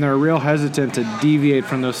 and they're real hesitant to deviate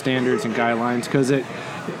from those standards and guidelines because I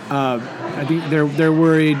think they're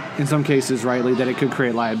worried in some cases, rightly, that it could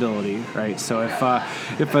create liability, right? So if a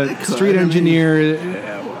street engineer,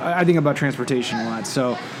 I think about transportation a lot.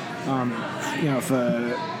 So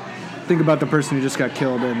think about the person who just got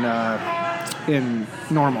killed in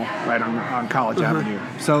Normal, right on College Avenue.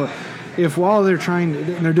 So if while they're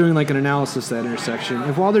doing like an analysis at that intersection,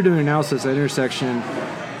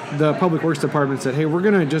 the Public Works Department said, hey, we're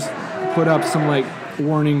going to just put up some like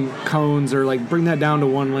warning cones or like bring that down to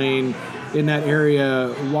one lane in that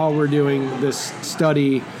area while we're doing this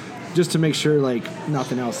study just to make sure like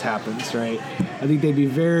nothing else happens, right? I think they'd be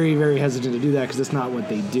very, very hesitant to do that because it's not what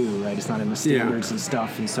they do, right? It's not in the standards and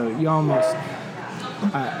stuff. And so you almost,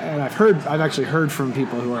 and I've actually heard from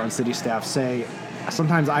people who are on city staff say,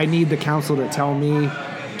 sometimes I need the council to tell me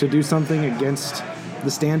to do something against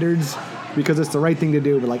the standards because it's the right thing to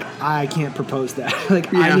do, but like I can't propose that.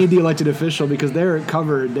 I need the elected official because they're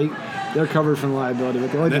covered. They're covered from liability,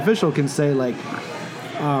 but the elected official can say like,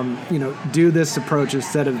 do this approach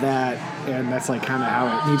instead of that, and that's like kind of how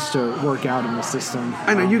it needs to work out in the system.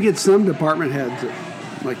 I know you get some department heads that,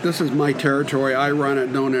 like, this is my territory, I run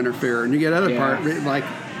it, don't interfere, and you get other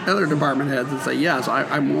other department heads that say, yes,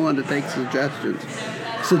 I'm willing to take suggestions.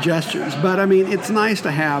 But I mean, it's nice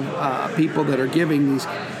to have people that are giving these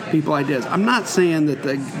people ideas. I'm not saying that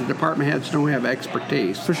the department heads don't have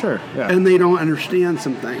expertise, For sure, yeah. and they don't understand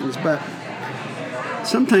some things, but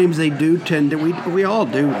sometimes they do tend to, we all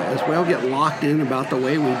do this, we all get locked in about the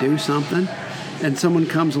way we do something, and someone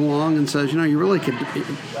comes along and says, you really could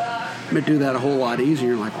do that a whole lot easier.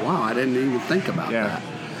 You're like, wow, I didn't even think about that.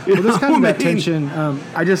 Well, there's kind of that tension.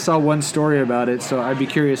 I just saw one story about it, so I'd be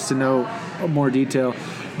curious to know more detail.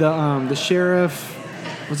 The sheriff,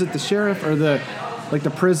 was it the sheriff or the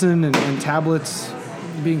prison and tablets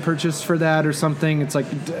being purchased for that or something? It's like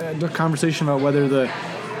the conversation about whether the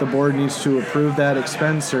board needs to approve that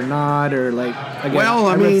expense or not, or like. Again,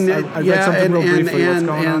 I read something real briefly. What's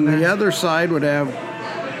going on there? The other side would have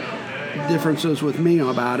differences with me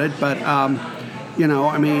about it, but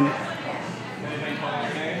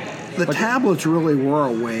the tablets really were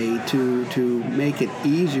a way to make it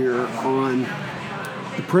easier on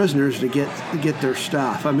the prisoners to get their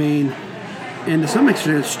stuff. I mean, and to some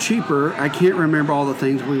extent it's cheaper. I can't remember all the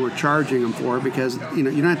things we were charging them for because you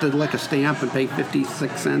don't have to lick a stamp and pay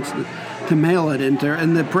 56 cents to mail it into.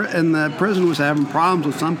 And the prison was having problems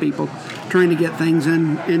with some people trying to get things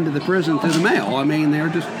into the prison through the mail. I mean, they were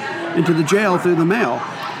just into the jail through the mail.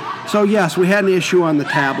 So yes, we had an issue on the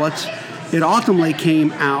tablets. It ultimately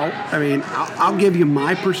came out. I mean, I'll give you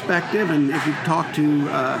my perspective, and if you talk to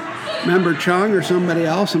Member Chung or somebody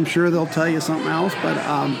else, I'm sure they'll tell you something else. But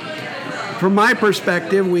from my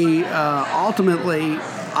perspective, we ultimately,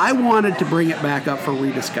 I wanted to bring it back up for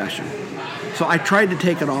rediscussion. So I tried to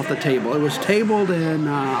take it off the table. It was tabled in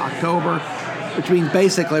October, which means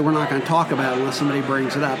basically we're not going to talk about it unless somebody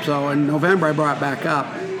brings it up. So in November, I brought it back up,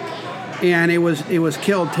 and it was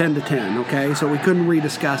killed 10-10. Okay, so we couldn't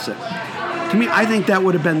rediscuss it. To me, I think that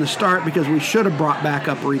would have been the start because we should have brought back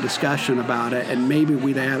up a rediscussion about it, and maybe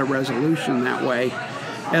we'd have had a resolution that way,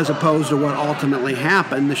 as opposed to what ultimately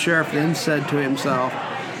happened. The sheriff then said to himself,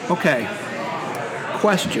 okay,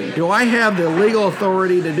 question, do I have the legal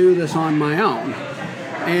authority to do this on my own?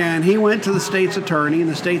 And he went to the state's attorney, and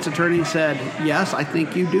the state's attorney said, yes, I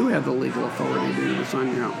think you do have the legal authority to do this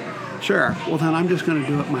on your own. Sure, well then I'm just going to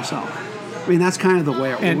do it myself. I mean, that's kind of the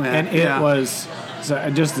way it went. And it was...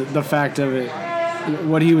 So just the fact of it,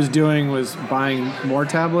 what he was doing was buying more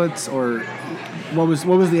tablets, or what was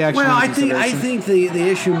the actual? Well, I think the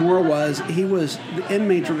issue more was the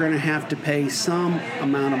inmates were going to have to pay some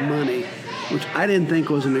amount of money which I didn't think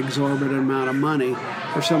was an exorbitant amount of money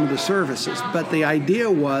for some of the services. But the idea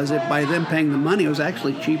was that by them paying the money, it was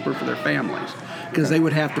actually cheaper for their families because they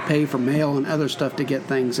would have to pay for mail and other stuff to get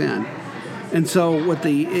things in. And so what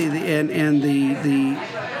the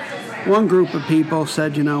one group of people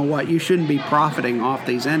said, you know what, you shouldn't be profiting off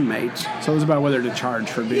these inmates. So it was about whether to charge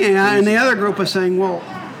for being. Yeah, and the other group was saying, well,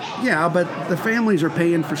 yeah, but the families are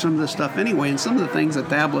paying for some of this stuff anyway, and some of the things, the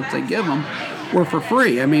tablets they give them, were for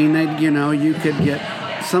free. I mean, you could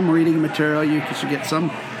get some reading material, you could get some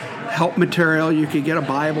help material, you could get a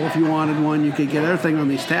Bible if you wanted one, you could get everything on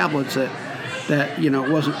these tablets that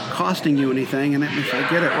wasn't costing you anything. And if I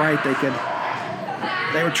get it right,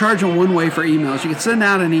 they were charging one way for emails. You could send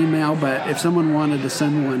out an email, but if someone wanted to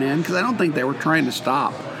send one in, because I don't think they were trying to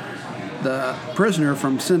stop the prisoner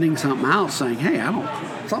from sending something out saying, hey,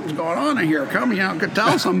 something's going on in here. Come out, could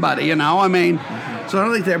tell somebody, I mean,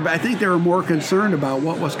 so I think they were more concerned about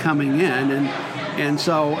what was coming in. And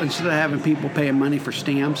so instead of having people paying money for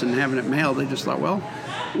stamps and having it mailed, they just thought, well,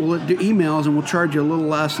 we'll do emails and we'll charge you a little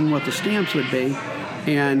less than what the stamps would be.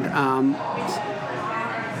 And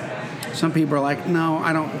some people are like, no,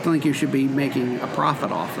 I don't think you should be making a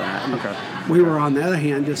profit off that. And Okay. We were on the other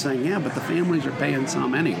hand just saying, yeah, but the families are paying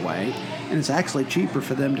some anyway, and it's actually cheaper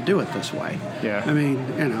for them to do it this way. Yeah. I mean,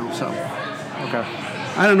 so. Okay.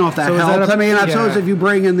 I don't know if that So is helps. that I yeah. suppose if you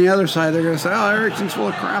bring in the other side, they're going to say, oh, Erickson's full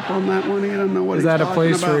of crap on that one. He doesn't know what Is he's that a talking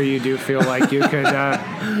place about. where you do feel like you could?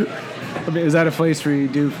 Is that a place where you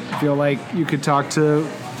do feel like you could talk to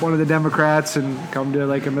one of the Democrats and come to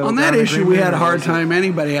like a middle On that ground issue, we agreement, had a or hard is it- time.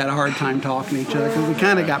 Anybody had a hard time talking to each other because we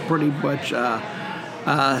kind of got pretty much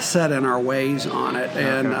set in our ways on it.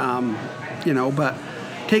 And, but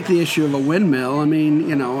take the issue of a windmill.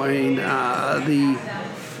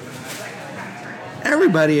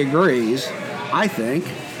 Everybody agrees, I think,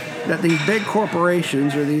 that these big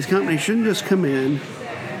corporations or these companies shouldn't just come in,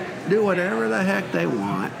 do whatever the heck they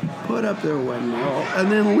want, put up their windmill,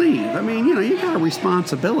 and then leave. I mean, you got a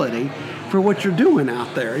responsibility for what you're doing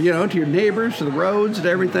out there, to your neighbors, to the roads, to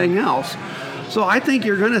everything else. So I think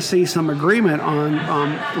you're going to see some agreement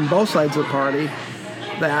from both sides of the party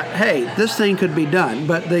that, hey, this thing could be done.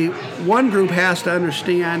 But the one group has to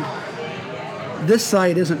understand this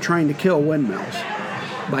side isn't trying to kill windmills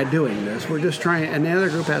by doing this. We're just trying, and the other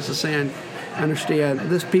group has to understand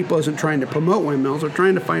this people isn't trying to promote windmills. They're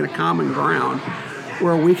trying to find a common ground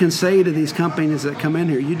where we can say to these companies that come in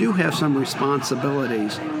here, you do have some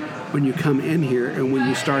responsibilities when you come in here and when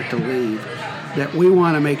you start to leave that we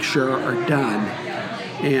want to make sure are done.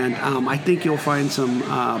 And I think you'll find some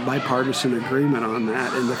bipartisan agreement on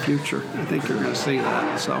that in the future. I think you're going to see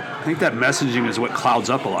that. So I think that messaging is what clouds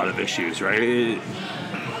up a lot of issues, right?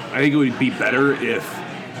 I think it would be better if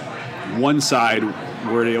one side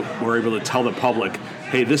were able to tell the public,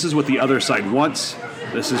 hey, this is what the other side wants,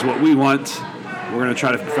 this is what we want, we're going to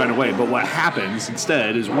try to find a way. But what happens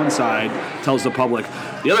instead is one side tells the public,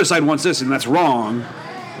 the other side wants this, and that's wrong,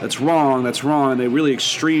 and they really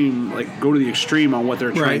go to the extreme on what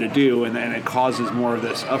they're trying to do, and it causes more of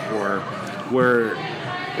this uproar where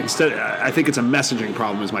instead, I think it's a messaging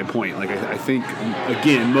problem is my point. Like, I think,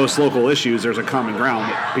 again, most local issues, there's a common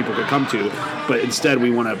ground that people could come to, but instead we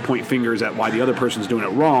want to point fingers at why the other person's doing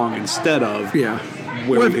it wrong instead of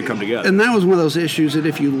where we could come together. And that was one of those issues that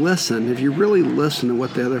if you really listen to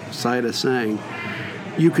what the other side is saying,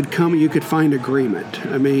 you could find agreement.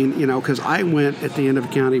 I mean, because I went at the end of a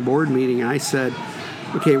county board meeting, I said,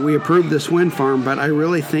 okay, we approved this wind farm, but I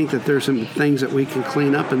really think that there's some things that we can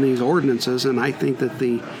clean up in these ordinances, and I think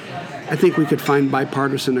we could find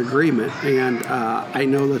bipartisan agreement, and I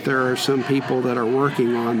know that there are some people that are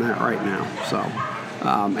working on that right now. So,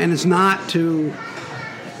 and it's not to.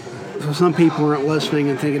 So some people aren't listening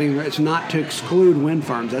and thinking it's not to exclude wind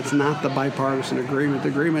farms. That's not the bipartisan agreement. The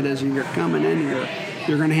agreement is you're coming in here,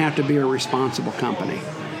 you're going to have to be a responsible company.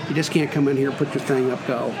 You just can't come in here, put your thing up,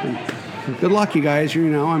 go. And good luck, you guys.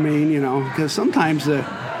 Because sometimes you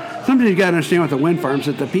got to understand with the wind farms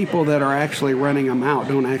that the people that are actually renting them out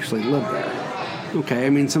don't actually live there. Okay, I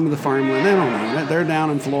mean, some of the farmland, they don't own it. They're down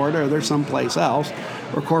in Florida or they're someplace else,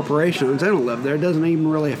 or corporations, they don't live there. It doesn't even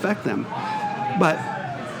really affect them. But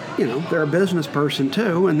they're a business person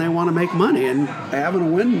too, and they want to make money. And having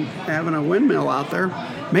a windmill out there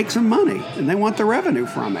makes them money, and they want the revenue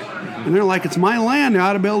from it. And they're like, it's my land. I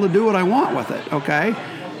ought to be able to do what I want with it. Okay.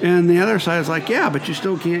 And the other side is like, yeah, but you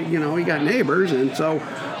still can't. You got neighbors, and so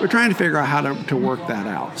we're trying to figure out how to work that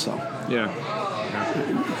out. So yeah.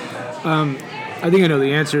 I think I know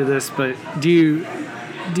the answer to this, but do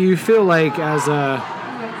you feel like as a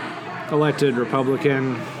elected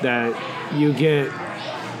Republican that you get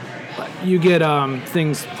you get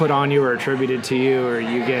things put on you or attributed to you, or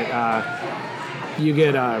you get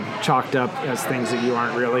chalked up as things that you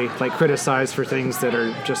aren't really, like criticized for things that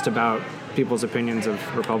are just about people's opinions of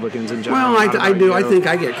Republicans in general. Well, I do. You. I think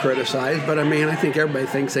I get criticized, but I mean, I think everybody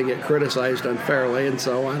thinks they get criticized unfairly, and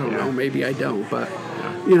so I don't know. Maybe I don't, but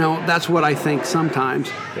that's what I think sometimes.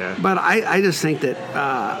 Yeah. But I just think that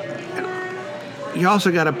you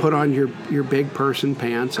also got to put on your big person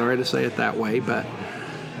pants. Sorry to say it that way, but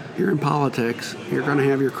you're in politics. You're going to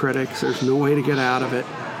have your critics. There's no way to get out of it.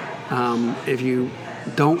 If you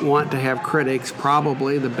don't want to have critics,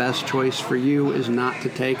 probably the best choice for you is not to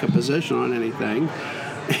take a position on anything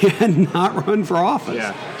and not run for office.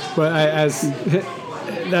 Yeah, but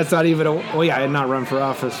that's not even and not run for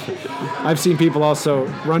office. I've seen people also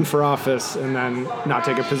run for office and then not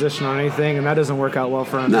take a position on anything, and that doesn't work out well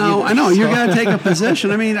for them. No, either. I know. You got to take a position.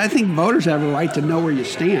 I mean, I think voters have a right to know where you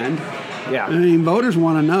stand. Yeah. I mean, voters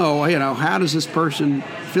want to know, how does this person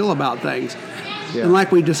feel about things? Yeah. And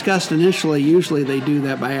like we discussed initially, usually they do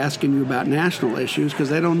that by asking you about national issues because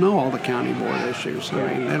they don't know all the county board issues.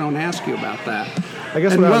 I mean, they don't ask you about that. I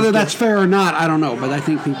guess and whether that's fair or not, I don't know, but I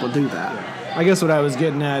think people do that. Yeah. I guess what I was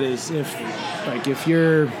getting at is if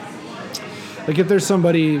there's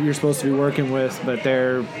somebody you're supposed to be working with, but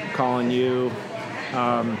they're calling you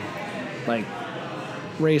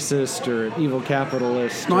racist or evil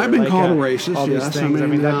capitalist. No, I've been called a racist. All these yes. things. I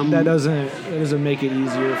mean, that doesn't make it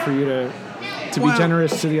easier for you to be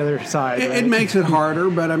generous to the other side. It makes it harder,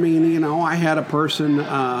 but I mean, I had a person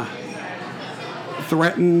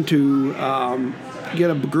threaten to get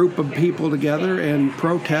a group of people together and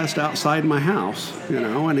protest outside my house,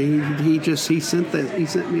 and he sent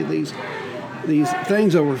me these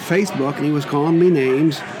things over Facebook, and he was calling me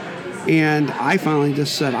names, and I finally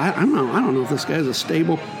just said, I don't know if this guy's a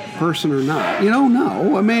stable person or not. You don't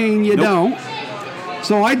know. I mean, you don't.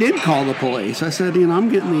 So I did call the police. I said, I'm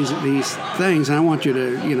getting these things, and I want you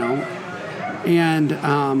to, and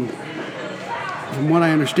from what I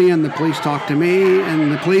understand, the police talked to me,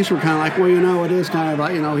 and the police were kind of like, well, it is kind of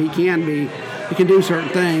like, he can do certain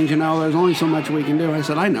things, there's only so much we can do. I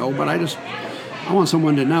said, I know, but I want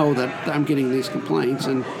someone to know that I'm getting these complaints,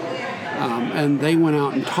 and they went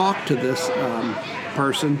out and talked to this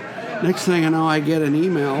person. Next thing I know, I get an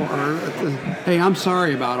email hey, I'm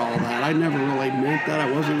sorry about all that. I never really meant that. I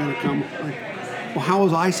wasn't going to come. Well, how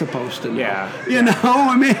was I supposed to know? Yeah.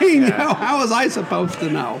 How was I supposed to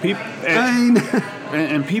know?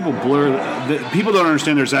 And people blur. People don't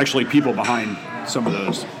understand there's actually people behind some of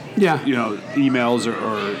those. Yeah. Emails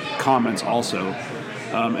or comments also.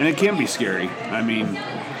 And it can be scary. I mean,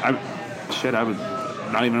 I was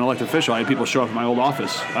not even an elected official. I had people show up at my old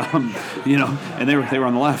office, and they were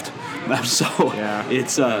on the left. So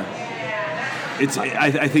it's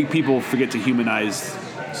I think people forget to humanize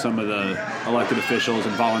some of the elected officials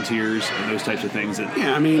and volunteers and those types of things.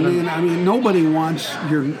 I mean, nobody wants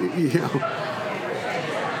Chuck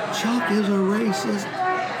is a racist.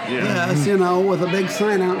 Yeah. Yes, with a big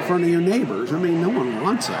sign out in front of your neighbors. I mean, no one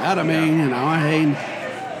wants that. I mean, and I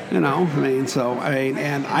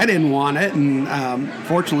didn't want it, and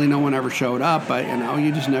fortunately, no one ever showed up. But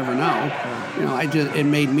you just never know. It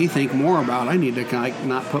made me think more about. I need to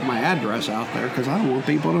not put my address out there because I don't want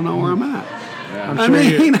people to know where I'm at. Yeah.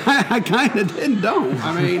 I kind of don't.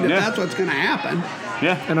 I mean, if that's what's going to happen.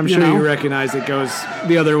 Yeah, and I'm sure you recognize it goes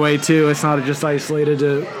the other way too. It's not just isolated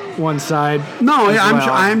to one side. No,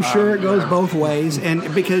 I'm sure it goes both ways,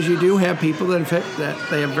 and because you do have people that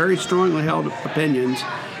they have very strongly held opinions.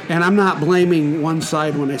 And I'm not blaming one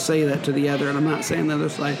side when I say that to the other, and I'm not saying the other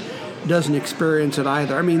side doesn't experience it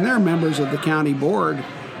either. I mean, there are members of the county board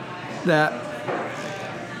that,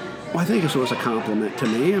 I think this was a compliment to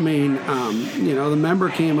me. I mean, the member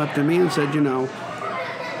came up to me and said,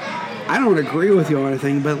 I don't agree with you on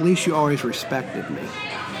anything, but at least you always respected me.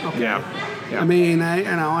 Okay. Yeah. I mean,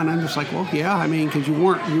 and I'm just like, well, yeah, I mean, because you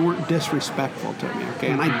weren't disrespectful to me, okay?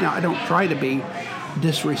 And I don't try to be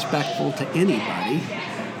disrespectful to anybody.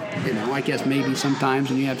 I guess maybe sometimes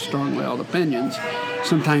when you have strongly held opinions,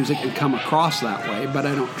 sometimes it can come across that way, but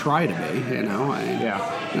I don't try to be, I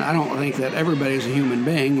don't think that everybody's a human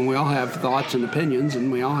being, and we all have thoughts and opinions,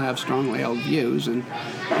 and we all have strongly held views, and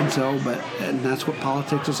that's what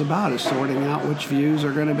politics is about, is sorting out which views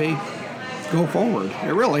are going to go forward.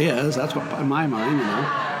 It really is. That's what, in my mind,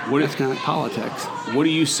 it's kind of politics. What do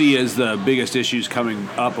you see as the biggest issues coming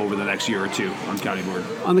up over the next year or two on the county board?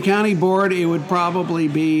 On the county board, it would probably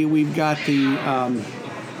be, we've got the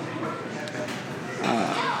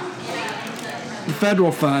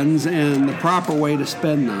federal funds and the proper way to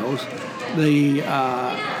spend those.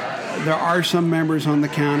 There are some members on the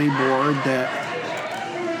county board that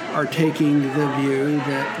are taking the view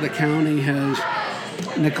that the county has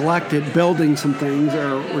neglected building some things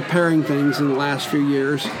or repairing things in the last few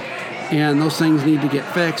years, and those things need to get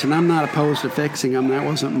fixed. And I'm not opposed to fixing them. That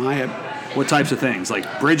wasn't my. What types of things?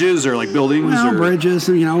 Like bridges or like buildings? Well, or? bridges,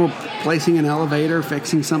 and placing an elevator,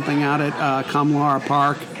 fixing something out at Kamlara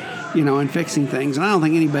Park, and fixing things. And I don't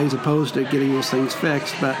think anybody's opposed to getting those things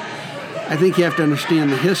fixed, but I think you have to understand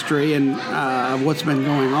the history and what's been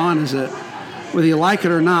going on is that, whether you like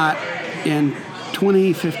it or not, in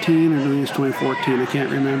 2015 or maybe it was 2014, I can't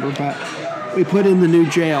remember, but we put in the new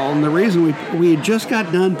jail. And the reason we had just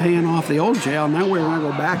got done paying off the old jail, now we were going to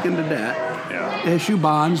go back into debt, issue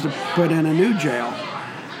bonds to put in a new jail.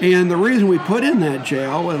 And the reason we put in that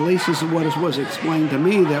jail, at least this is what was explained to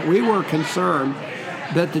me, that we were concerned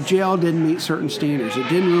that the jail didn't meet certain standards. It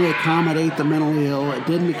didn't really accommodate the mentally ill. It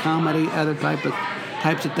didn't accommodate other types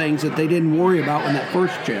of things that they didn't worry about when that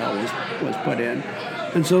first jail was put in.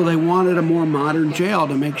 And so they wanted a more modern jail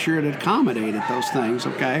to make sure it accommodated those things,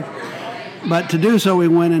 okay? But to do so, we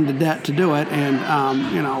went into debt to do it. And,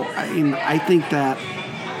 I think that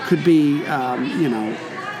could be,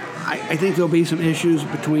 I think there'll be some issues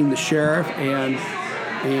between the sheriff and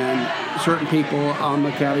certain people on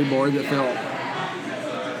the county board that feel,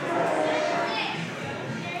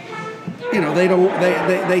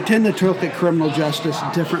 they tend to look at criminal justice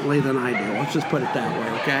differently than I do. Let's just put it that way,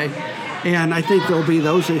 okay? And I think there'll be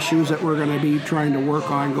those issues that we're going to be trying to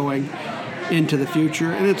work on going into the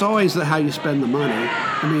future. And it's always how you spend the money.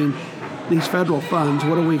 I mean, these federal funds,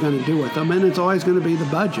 what are we going to do with them? And it's always going to be the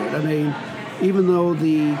budget. I mean, even though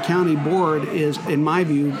the county board is, in my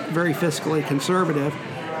view, very fiscally conservative,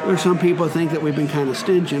 there's some people who think that we've been kind of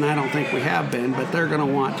stingy, and I don't think we have been, but they're going to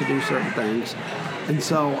want to do certain things. And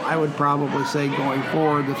so I would probably say going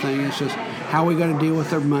forward, the thing is just how are we going to deal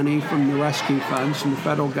with their money from the rescue funds from the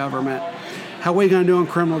federal government? How are we going to do on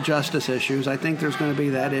criminal justice issues? I think there's going to be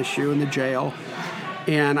that issue in the jail.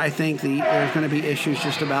 And I think there's going to be issues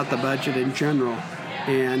just about the budget in general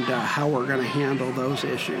and how we're going to handle those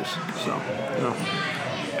issues. So,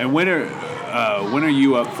 And when are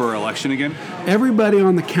you up for election again? Everybody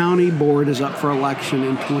on the county board is up for election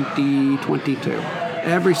in 2022.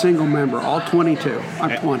 Every single member, all 22.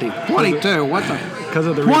 I'm 20. 22, what the? Because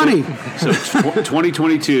of the 20. So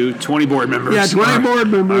 2022, 20 board members. Yeah, 20 board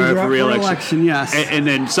members are are up for election, yes. And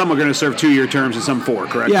then some are going to serve 2-year terms and some 4,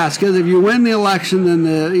 correct? Yes, because if you win the election, then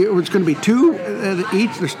it's going to be 2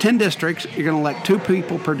 each. There's 10 districts. You're going to elect 2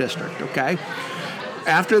 people per district, okay?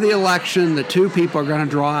 After the election, the 2 people are going to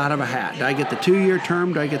draw out of a hat. Do I get the 2-year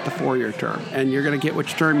term? Do I get the 4-year term? And you're going to get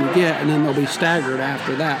which term you get, and then they'll be staggered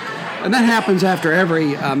after that. And that happens after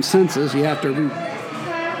every census. You have to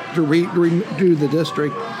redo the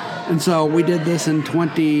district. And so we did this in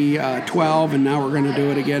 2012, and now we're going to do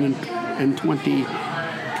it again in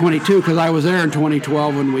 2022 because I was there in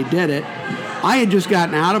 2012 when we did it. I had just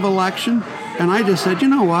gotten out of election, and I just said, you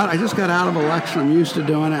know what? I just got out of election. I'm used to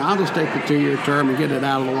doing it. I'll just take the 2-year term and get it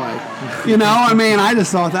out of the way. I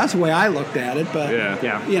just thought that's the way I looked at it. But,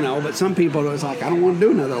 but some people, it was like, I don't want to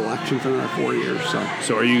do another election for another 4 years.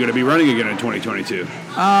 So are you going to be running again in 2022?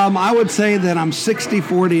 I would say that I'm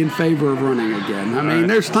 60-40 in favor of running again. I mean,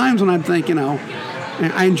 there's times when I'm thinking,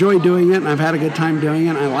 I enjoy doing it, and I've had a good time doing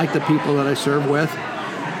it. I like the people that I serve with.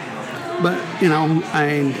 But,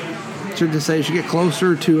 should just say as you get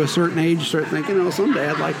closer to a certain age, you start thinking, someday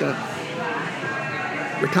I'd like to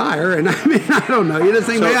retire. And I don't know. You just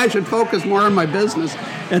think maybe I should focus more on my business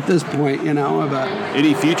at this point, About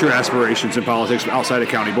any future aspirations in politics outside of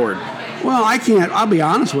county board? Well, I can't. I'll be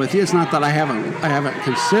honest with you. It's not that I haven't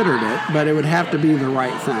considered it, but it would have to be the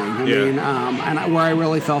right thing. I mean, where I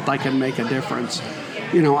really felt I could make a difference.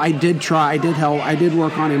 I did help. I did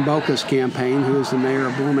work on Imboka's campaign, who is the mayor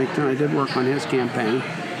of Bloomington. I did work on his campaign.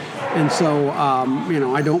 And so,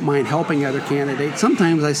 I don't mind helping other candidates.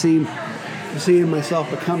 Sometimes I see myself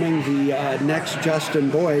becoming the next Justin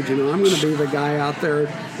Boyd. I'm going to be the guy out there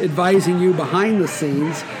advising you behind the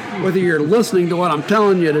scenes. Whether you're listening to what I'm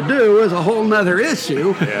telling you to do is a whole nother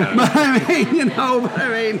issue. Yeah.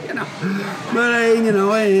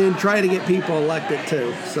 And try to get people elected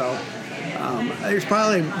too. So there's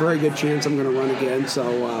probably a very good chance I'm going to run again. So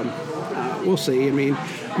we'll see. I'm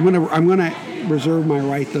going to reserve my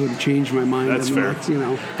right, though, to change my mind. That's fair.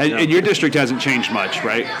 And your district hasn't changed much,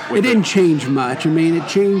 right? It didn't change much. It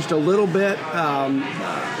changed a little bit.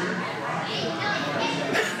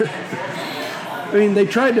 They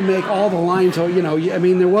tried to make all the lines,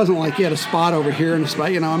 there wasn't like you had a spot over here and a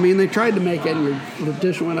spot, they tried to make it, and your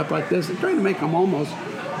dish went up like this. They tried to make them almost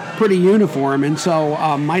pretty uniform. And so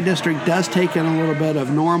my district does take in a little bit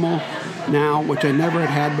of normal now, which I never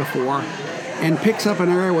had before. and picks up an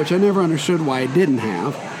area which I never understood why it didn't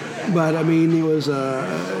have. But I mean, it was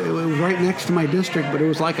right next to my district, but it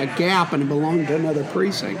was like a gap, and it belonged to another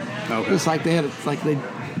precinct. Okay. It's like I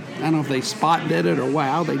don't know if they spot did it or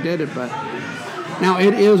how they did it, but now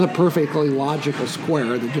it is a perfectly logical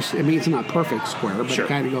square. That it's not a perfect square, but Sure. it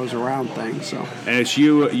kind of goes around things. So And it's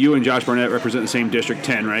you and Josh Barnett represent the same District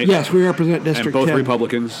 10, right? yes, we represent District And both 10.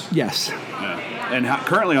 Republicans. Yes, Yeah. And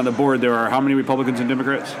currently on the board, there are how many Republicans and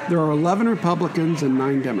Democrats? there are 11 Republicans and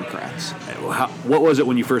 9 Democrats. What was it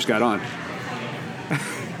when you first got on?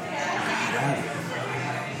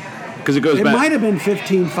 Because it goes It back. might have been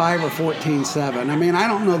 15-5 or 14-7. I mean, I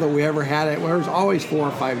don't know that we ever had it. There was always 4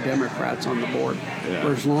 or 5 Democrats on the board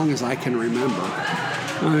for as long as I can remember.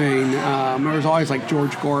 I mean, there was always like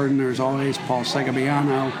George Gordon. There's always Paul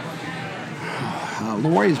Segabiano.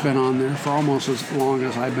 Lori's been on there for almost as long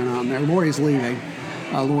as I've been on there. Lori's leaving.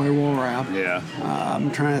 Lori Woolrab. Yeah. I'm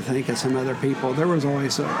trying to think of some other people. There was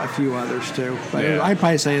always a few others too. But Yeah. I'd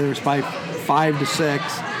probably say there's probably 5 to 6.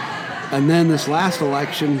 And then this last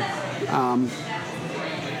election,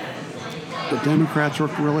 the Democrats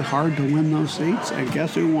worked really hard to win those seats, and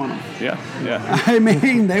guess who won them? Yeah. Yeah. I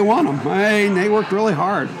mean, they won them. I mean, they worked really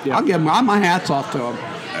hard. Yeah. I'll give them my hat's off to them.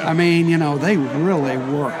 I mean, they really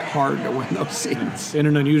worked hard to win those seats. In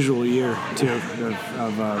an unusual year too, in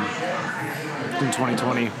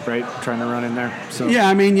 2020, right? Trying to run in there. So Yeah,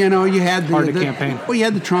 I mean, you had Hard to campaign. Well, you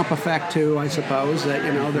had the Trump effect too, I suppose. That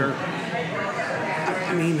they're.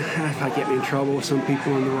 I mean, if I get me in trouble with some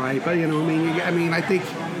people on the right, but I think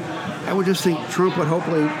I would just think Trump would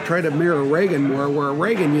hopefully try to mirror Reagan more, where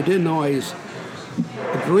Reagan you didn't always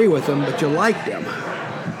agree with him, but you liked him.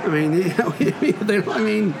 I mean, if they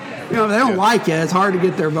don't like you, it's hard to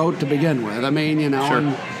get their vote to begin with. I mean, Sure.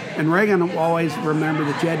 and Reagan always remembered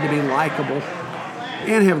that you had to be likable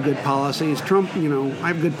and have good policies. Trump, I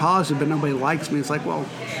have good policy, but nobody likes me. It's like, well,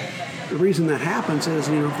 the reason that happens is,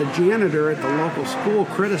 if the janitor at the local school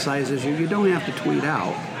criticizes you, you don't have to tweet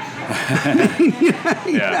out.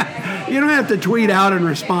 Yeah. You don't have to tweet out in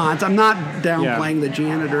response. I'm not downplaying the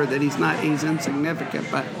janitor that he's insignificant,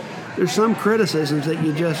 but there's some criticisms that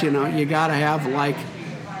you just, you got to have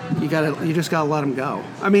you just got to let them go.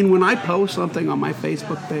 I mean, when I post something on my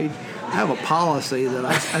Facebook page, I have a policy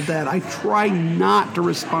that I try not to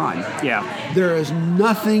respond. Yeah. There is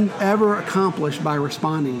nothing ever accomplished by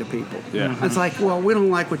responding to people. Yeah. It's like, well, we don't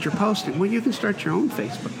like what you're posting. Well, you can start your own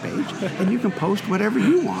Facebook page and you can post whatever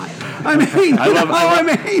you want. I mean,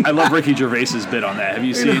 I love Ricky Gervais's bit on that. Have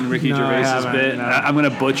you seen Ricky No, I Gervais's haven't, bit? no. I'm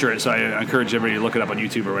going to butcher it, so I encourage everybody to look it up on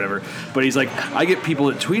YouTube or whatever. But he's like, I get people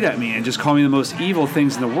that tweet at me and just call me the most evil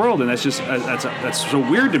things in the world, and that's just that's so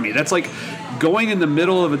weird to me. That's like going in the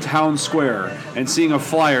middle of a town square and seeing a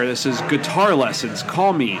flyer that says guitar lessons,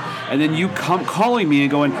 call me, and then you come calling me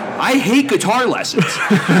and going, I hate guitar lessons.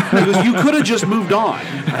 Because you could have just moved on.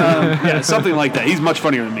 Yeah, something like that. He's much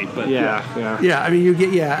funnier than me. But Yeah. Yeah, I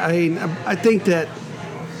mean, I think that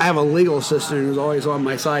I have a legal assistant who's always on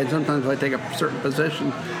my side. Sometimes if I take a certain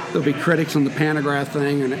position, there'll be critics on the Panagrath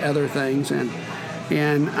thing and other things, and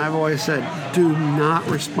I've always said, do not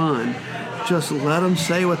respond. Just let them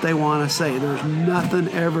say what they want to say. There's nothing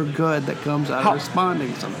ever good that comes out of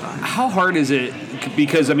responding sometimes. How hard is it,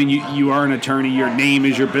 because, I mean, you are an attorney, your name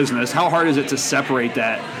is your business, how hard is it to separate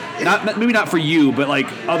that? Maybe not for you, but like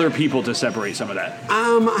other people to separate some of that?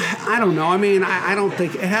 I don't know. I mean, I don't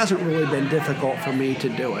think, it hasn't really been difficult for me to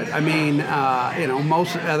do it. I mean,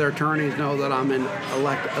 most other attorneys know that I'm an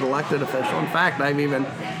elected official. In fact, I've even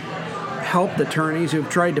helped attorneys who've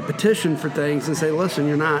tried to petition for things and say,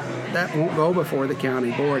 listen, that won't go before the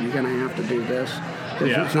county board. You're going to have to do this.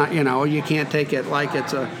 Yeah. It's not, you can't take it like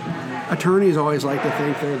it's attorneys always like to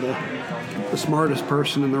think they're the smartest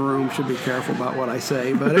person in the room. Should be careful about what I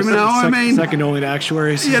say. But, Second only to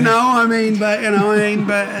actuaries. but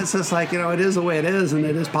it's just like, it is the way it is, and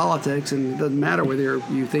it is politics, and it doesn't matter whether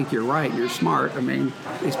you think you're right and you're smart. I mean,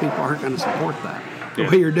 these people aren't going to support that. The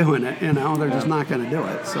way you're doing it, they're just not going to do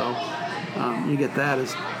it. So you get that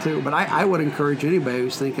as too. But I would encourage anybody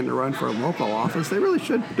who's thinking to run for a local office, they really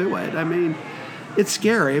should do it. I mean, it's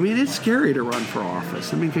scary. I mean, it's scary to run for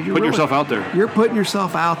office. I mean, because you're Putting yourself out there. You're putting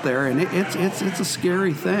yourself out there, and it's a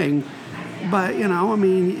scary thing. But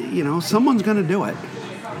someone's going to do it.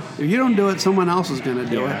 If you don't do it, someone else is going to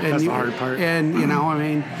do it. That's the hard part. And you got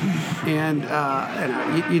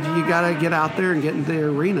to get out there and get into the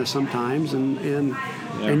arena sometimes, and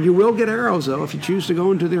you will get arrows though. If you choose to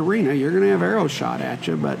go into the arena, you're going to have arrows shot at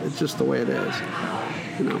you. But it's just the way it is.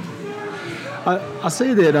 I'll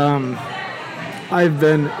say that I've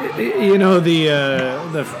been,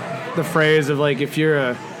 the phrase of like, if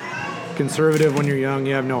you're conservative when you're young,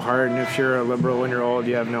 you have no heart, and if you're a liberal when you're old,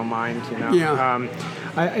 you have no mind. Yeah.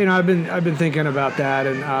 I've been thinking about that,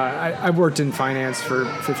 and I've worked in finance for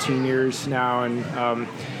 15 years now, and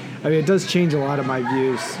it does change a lot of my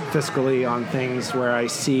views fiscally on things where I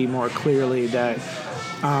see more clearly that.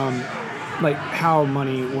 Like how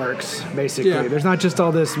money works, basically. Yeah. There's not just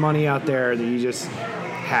all this money out there that you just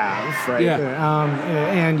have, right? Yeah.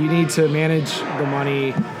 And you need to manage the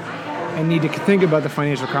money and need to think about the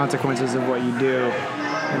financial consequences of what you do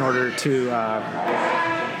in order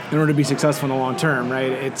to be successful in the long term,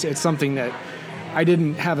 right? It's something that I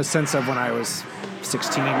didn't have a sense of when I was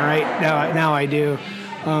 16, right? Now I do.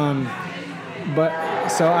 But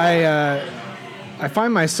so I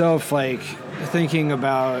find myself like thinking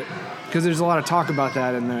about, because there's a lot of talk about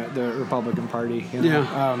that in the Republican Party.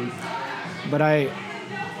 Yeah. But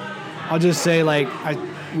I'll just say, like,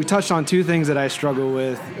 we touched on two things that I struggle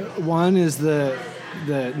with. One is the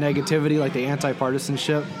negativity, like the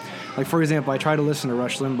anti-partisanship. Like, for example, I try to listen to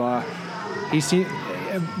Rush Limbaugh.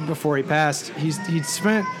 Before he passed, he'd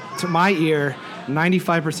spent, to my ear,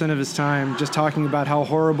 95% of his time just talking about how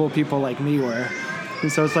horrible people like me were.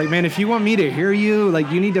 And so it's like, man, if you want me to hear you, like,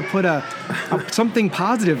 you need to put something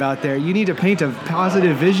positive out there. You need to paint a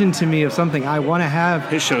positive vision to me of something I want to have.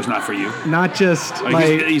 His show's not for you. Not just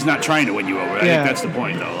he's not trying to win you over. I think that's the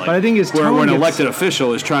point, though. Like, but I think his tone where an elected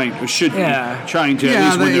official is trying to at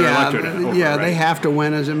least win their electorate over. Yeah, right? they have to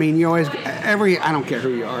win. You always, I don't care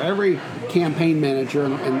who you are, every campaign manager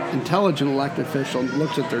and intelligent elected official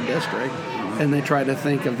looks at their district and they try to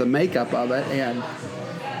think of the makeup of it and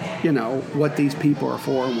what these people are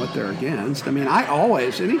for and what they're against. I mean,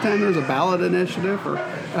 anytime there's a ballot initiative or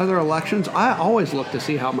other elections, I always look to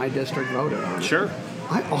see how my district voted on it. Sure.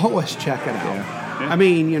 I always check it out. Yeah. I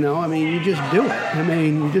mean, you just do it. I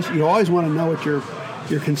mean, you always want to know what your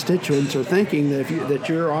constituents are thinking, that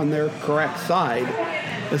you're on their correct side,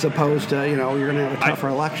 as opposed to, you're going to have a tougher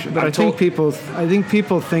election. But I think people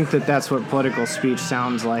think that that's what political speech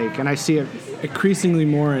sounds like, and I see it increasingly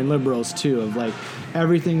more in liberals too, of like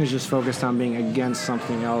everything is just focused on being against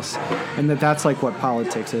something else, and that's like what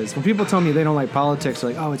politics is. When people tell me they don't like politics,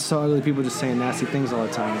 they're like, oh, it's so ugly, people just saying nasty things all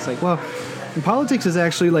the time. It's like, well, politics is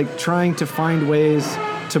actually like trying to find ways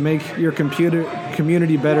to make your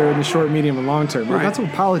community better in the short, medium, and long term. Right. That's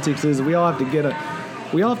what politics is. We all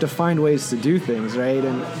have to find ways to do things, right?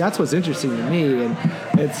 And that's what's interesting to me. And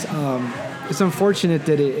it's unfortunate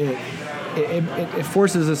that it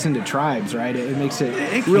forces us into tribes, right? It makes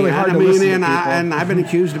it really hard to listen to people. And I've been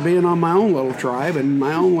accused of being on my own little tribe and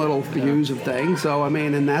my own little views of things. So,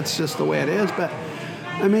 and that's just the way it is. But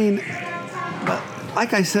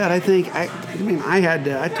like I said, I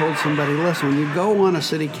told somebody, listen, when you go on a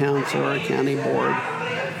city council or a county board,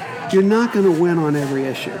 you're not going to win on every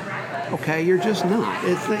issue. Okay, you're just not.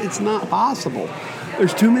 It's not possible.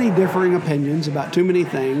 There's too many differing opinions about too many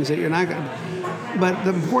things that you're not going to. But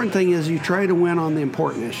the important thing is you try to win on the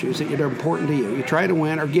important issues that are important to you. You try to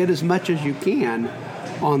win or get as much as you can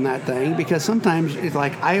on that thing, because sometimes it's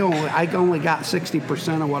like I only got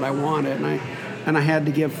 60% of what I wanted, and I had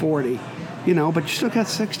to give 40. But you still got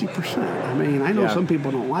 60%. I mean, I know some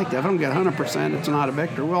people don't like that. If I don't get 100%, it's not a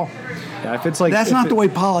victory. Well, if it's like that's not the way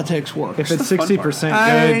politics works. If it's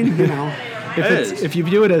 60% good, if you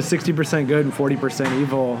view it as 60% good and 40%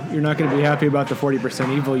 evil, you're not going to be happy about the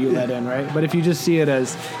 40% evil you let in, right? But if you just see it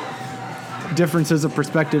as differences of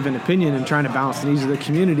perspective and opinion and trying to balance the needs of the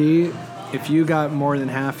community, if you got more than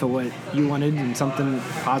half of what you wanted and something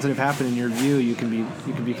positive happened in your view, you can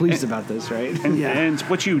be pleased about this, right? And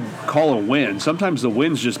what you call a win, sometimes the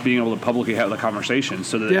win's just being able to publicly have the conversation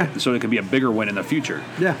so it can be a bigger win in the future.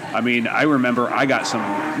 Yeah. I mean, I remember I got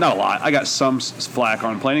not a lot, I got some flack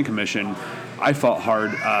on Planning Commission. I fought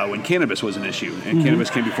hard when cannabis was an issue, and cannabis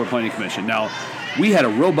came before Planning Commission. Now, we had a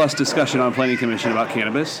robust discussion on Planning Commission about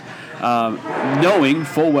cannabis, knowing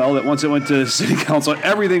full well that once it went to City Council,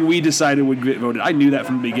 everything we decided would get voted. I knew that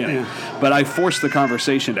from the beginning. Yeah. But I forced the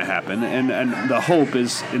conversation to happen, and the hope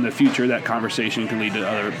is in the future that conversation can lead to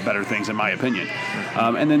other better things, in my opinion.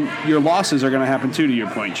 And then your losses are going to happen too, to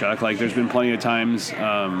your point, Chuck. Like, there's been plenty of times,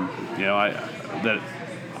 that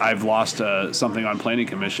I've lost something on Planning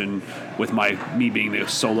Commission with me being the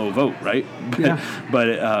solo vote, right? But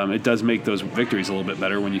it does make those victories a little bit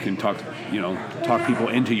better when you can talk people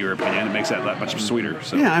into your opinion. It makes that much sweeter.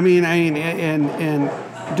 So. Yeah, I mean, and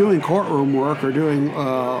doing courtroom work or doing,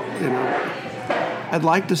 I'd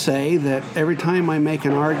like to say that every time I make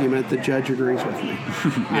an argument, the judge agrees with me.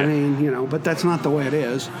 I mean, but that's not the way it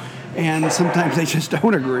is. And sometimes they just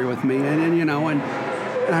don't agree with me.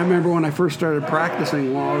 I remember when I first started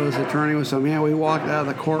practicing law as attorney with some, we walked out of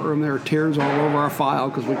the courtroom, there were tears all over our file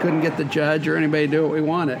because we couldn't get the judge or anybody to do what we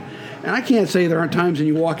wanted. And I can't say there aren't times when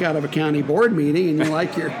you walk out of a county board meeting and you're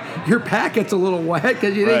like, your packet's a little wet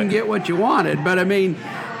because you didn't get what you wanted. But I mean,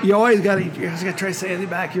 you always got to try to say in the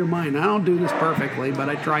back of your mind, I don't do this perfectly, but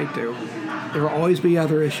I try to. There will always be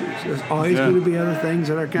other issues. There's always going to be other things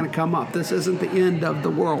that are going to come up. This isn't the end of the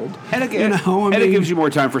world. And it gives you more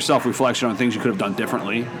time for self-reflection on things you could have done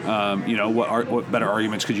differently. What better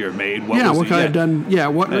arguments could you have made? What could I have done?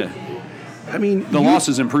 I mean, the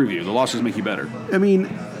losses improve you. The losses make you better. I mean,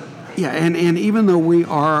 and even though we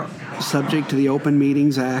are subject to the Open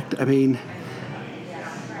Meetings Act, I mean,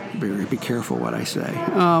 be careful what I say.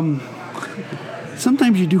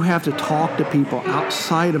 Sometimes you do have to talk to people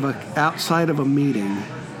outside of a meeting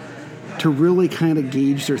to really kind of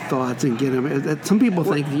gauge their thoughts and get them. Some people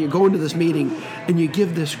think that you go into this meeting and you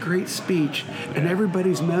give this great speech and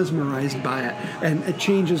everybody's mesmerized by it and it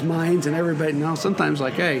changes minds and everybody. Now sometimes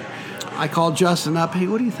hey, I call Justin up. Hey,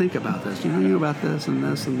 what do you think about this? You know about this and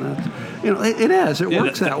this and that. It is. It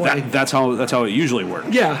works that way. That's how it usually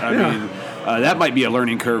works. I mean, that might be a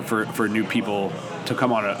learning curve for new people to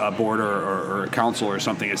come on a board or a council or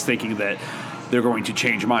something, is thinking that they're going to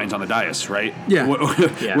change minds on the dais, right? Yeah.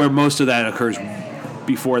 Where most of that occurs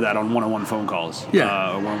before that on one-on-one phone calls, or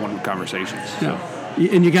one-on-one conversations. Yeah.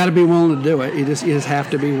 And you got to be willing to do it. You just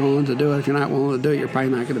have to be willing to do it. If you're not willing to do it, you're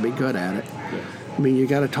probably not going to be good at it. Yeah. I mean, you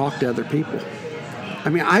got to talk to other people. I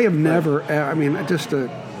mean, I have never. Just to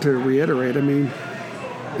reiterate.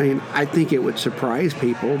 I think it would surprise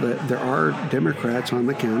people that there are Democrats on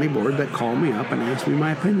the county board that call me up and ask me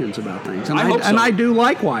my opinions about things. And I do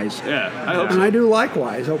likewise. Yeah, I hope so. And I do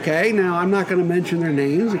likewise, okay? Now, I'm not going to mention their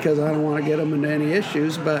names because I don't want to get them into any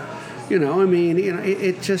issues, but,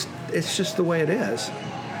 it's just the way it is,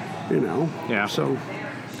 Yeah. So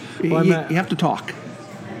you have to talk.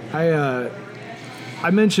 I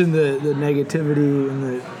mentioned the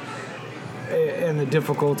negativity and the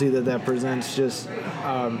difficulty that presents. Just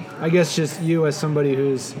I guess just you as somebody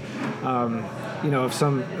who's of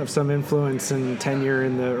some influence and tenure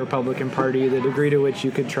in the Republican Party, the degree to which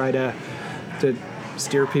you could try to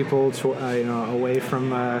steer people to, away from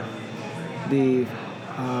the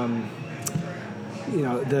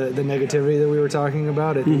negativity that we were talking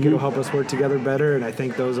about. I think it'll help us work together better, and I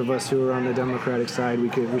think those of us who are on the Democratic side,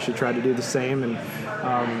 we should try to do the same. And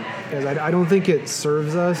because I don't think it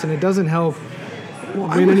serves us, and it doesn't help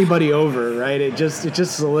win anybody over, right? It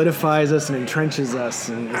just solidifies us and entrenches us.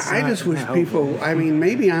 And I just wish people.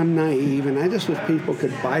 Maybe I'm naive, and I just wish people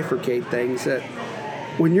could bifurcate things. That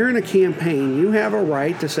when you're in a campaign, you have a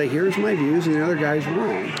right to say, "Here's my views," and the other guy's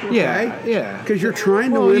wrong. Okay? Yeah. Because you're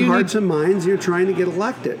trying to win hearts and minds. You're trying to get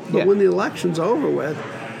elected. But when the election's over with,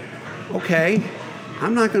 okay,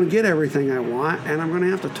 I'm not going to get everything I want, and I'm going to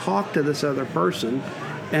have to talk to this other person,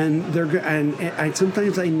 and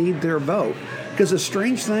sometimes I need their vote. Because the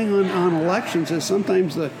strange thing on elections is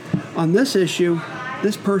sometimes on this issue,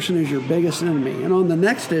 this person is your biggest enemy, and on the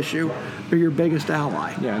next issue, they're your biggest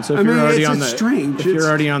ally. Yeah, and so if you're strange. If you're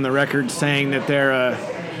already on the record saying that they're a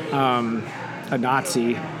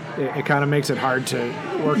Nazi, it kind of makes it hard to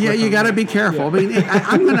work. Yeah, with you got to them. be careful. Yeah.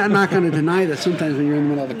 I'm not going to deny that sometimes when you're in the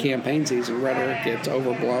middle of a campaign season, rhetoric gets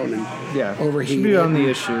overblown and overheated. Should be on the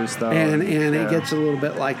issues though, and it gets a little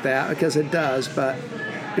bit like that because it does. But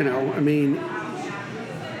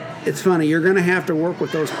it's funny. You're going to have to work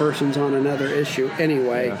with those persons on another issue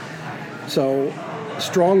anyway. Yeah. So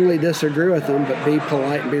strongly disagree with them, but be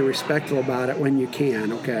polite and be respectful about it when you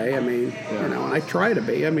can, okay? And I try to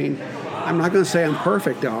be. I'm not going to say I'm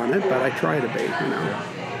perfect on it, but I try to be,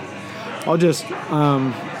 I'll just,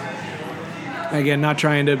 again, not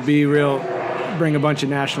trying to bring a bunch of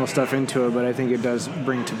national stuff into it, but I think it does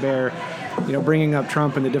bring to bear, bringing up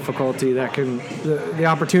Trump and the difficulty the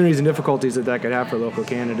opportunities and difficulties that could have for local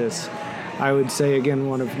candidates. I would say, again,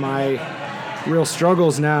 one of my real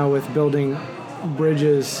struggles now with building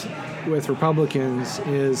bridges with Republicans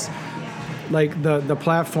is the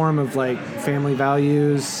platform of family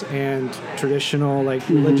values and traditional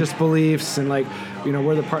religious beliefs and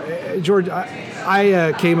we're the George.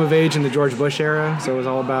 I came of age in the George Bush era, so it was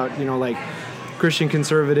all about Christian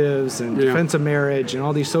conservatives and defense of marriage and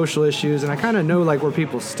all these social issues, and I kind of know where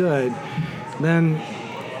people stood. Then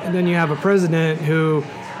you have a president who,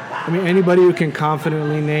 anybody who can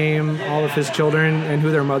confidently name all of his children and who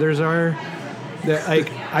their mothers are. That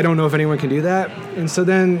I don't know if anyone can do that, and so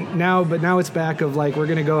now it's back of we're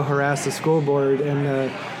going to go harass the school board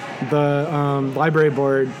and the library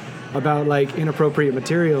board about like inappropriate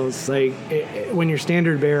materials. Like when your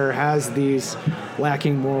standard bearer has these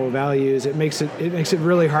lacking moral values, it makes it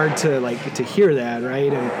really hard to hear that,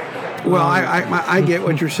 right? And well, I get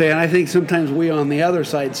what you're saying. I think sometimes we on the other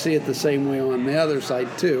side see it the same way on the other side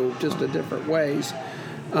too, just in different ways.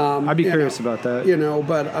 I'd be curious about that.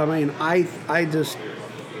 But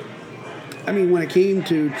I mean, when it came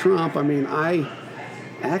to Trump, I mean, I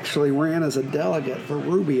actually ran as a delegate for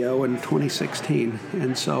Rubio in 2016,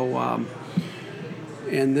 and so,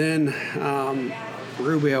 and then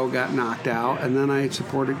Rubio got knocked out, and then I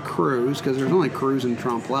supported Cruz because there's only Cruz and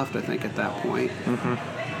Trump left, I think, at that point.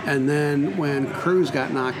 Mm-hmm. And then when Cruz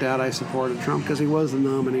got knocked out, I supported Trump because he was the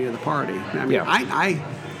nominee of the party. I mean, yeah.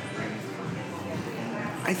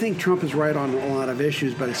 I think Trump is right on a lot of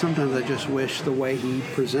issues, but sometimes I just wish the way he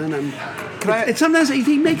presents them. Sometimes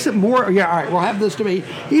he makes it more. Yeah, all right, we'll have this debate.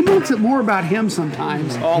 He makes it more about him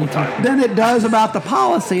sometimes, all the time, than it does about the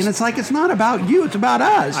policy. And it's like it's not about you; it's about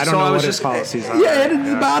us. I don't know what his policies are. Yeah,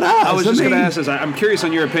 it's about us. I was just going to ask this. I'm curious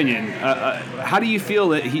on your opinion. How do you feel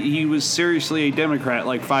that he was seriously a Democrat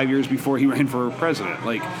like 5 years before he ran for president?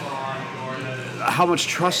 Like, how much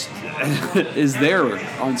trust is there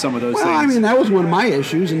on some of those things? I mean, that was one of my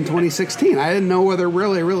issues in 2016. I didn't know whether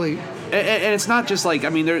really. And it's not just like, I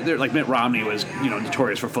mean, they're like Mitt Romney was,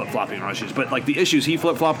 notorious for flip-flopping on issues, but like the issues he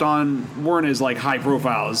flip-flopped on weren't as like high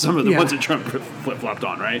profile as some of the ones that Trump flip-flopped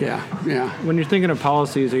on, right? Yeah. When you're thinking of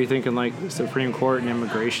policies, are you thinking like Supreme Court and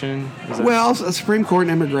immigration? Well, Supreme Court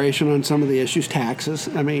and immigration on some of the issues, taxes.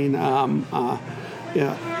 I mean, I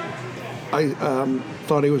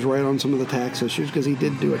thought he was right on some of the tax issues because he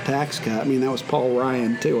did do a tax cut. I mean, that was Paul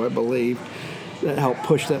Ryan, too, I believe, that helped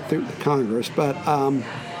push that through the Congress. But, I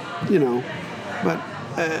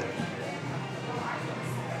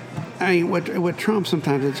mean, with Trump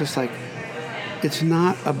sometimes it's just like, it's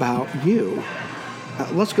not about you.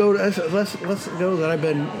 Let's go that I've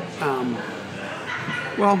been,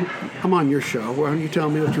 well, I'm on your show. Why don't you tell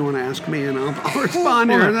me what you want to ask me, and I'll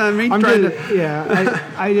respond here.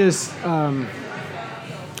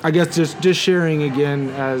 I guess just sharing again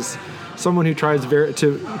as someone who tries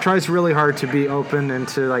really hard to be open and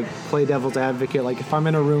to like play devil's advocate. Like if I'm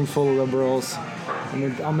in a room full of liberals,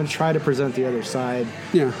 I'm gonna try to present the other side.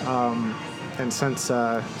 Yeah. And since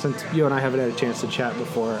you and I haven't had a chance to chat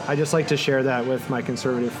before, I just like to share that with my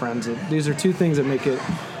conservative friends. These are two things that make it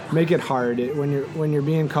hard when you're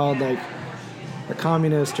being called like a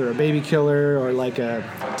communist or a baby killer or like a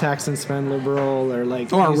tax and spend liberal or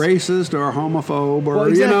like a racist or a homophobe or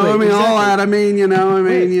exactly. all that.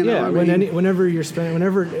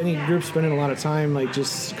 Whenever any group's spending a lot of time like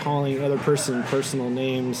just calling other person personal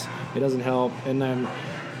names, it doesn't help. And then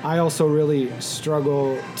I also really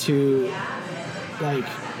struggle to like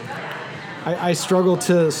I struggle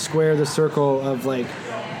to square the circle of like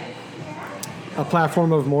a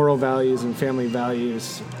platform of moral values and family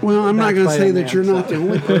values. Well, I'm not going to say that you're not the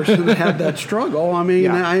only person that had that struggle. I mean,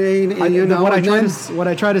 what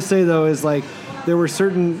I try to say though is like there were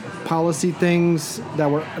certain policy things that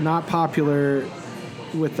were not popular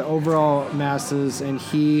with the overall masses, and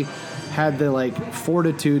he had the like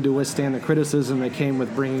fortitude to withstand the criticism that came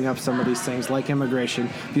with bringing up some of these things like immigration.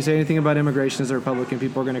 If you say anything about immigration as a Republican,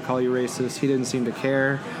 people are going to call you racist. He didn't seem to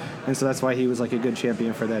care. And so that's why he was like a good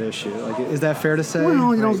champion for that issue. Like, is that fair to say?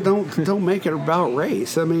 Well, don't make it about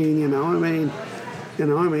race. I don't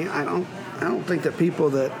think that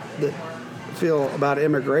people that feel about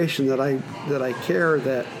immigration that I care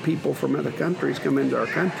that people from other countries come into our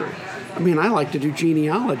country. I mean, I like to do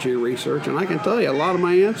genealogy research, and I can tell you a lot of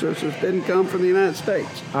my ancestors didn't come from the United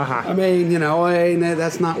States. Uh-huh. I mean,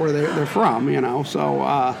 that's not where they're from,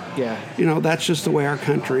 So, that's just the way our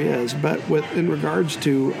country is. But in regards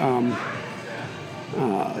to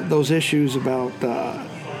those issues about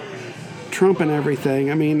Trump and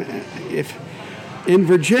everything, I mean, if in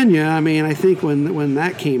Virginia, I mean, I think when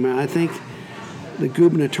that came out, I think the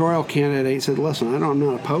gubernatorial candidate said, "Listen, I'm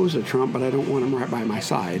not opposed to Trump, but I don't want him right by my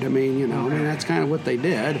side." I mean, that's kind of what they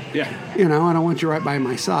did. Yeah. I don't want you right by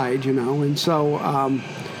my side, and so,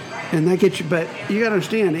 and that gets you. But you got to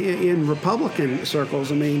understand, in Republican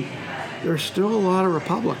circles, I mean, there's still a lot of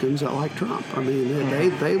Republicans that like Trump. I mean,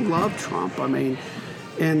 they love Trump. I mean,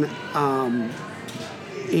 and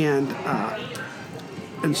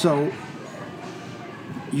so.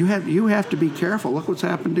 You have to be careful. Look what's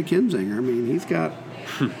happened to Kinzinger. I mean, he's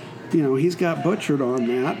got butchered on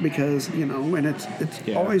that because and it's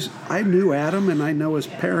always. I knew Adam and I know his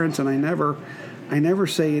parents and I I never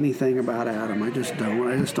say anything about Adam. I just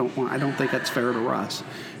don't. I don't think that's fair to Russ,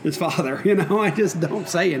 his father. I just don't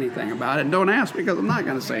say anything about it. And don't ask because I'm not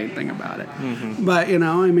going to say anything about it. Mm-hmm. But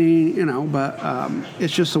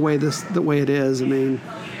it's just the way it is. I mean,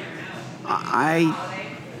 I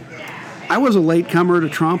was a latecomer to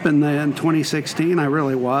Trump in 2016. I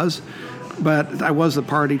really was. But I was the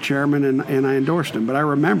party chairman, and I endorsed him. But I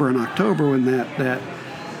remember in October when that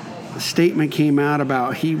statement came out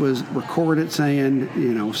about he was recorded saying,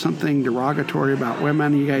 something derogatory about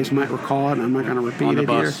women. You guys might recall it, and I'm not going to repeat it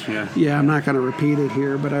here. Yeah, I'm not going to repeat it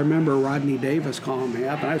here. But I remember Rodney Davis calling me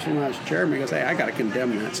up, and when I was chairman, he goes, "Hey, I got to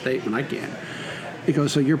condemn that statement. I can't." He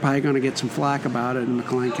goes, "So you're probably going to get some flack about it in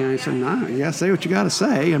McLean County?" I said, "Nah, you got to say what you got to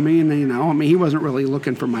say." I mean, he wasn't really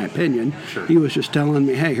looking for my opinion. Sure. He was just telling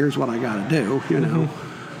me, "Hey, here's what I got to do." Mm-hmm.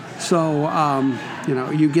 So,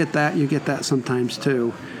 you get that sometimes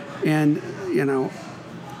too. And,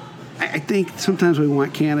 I think sometimes we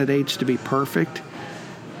want candidates to be perfect,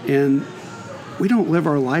 and we don't live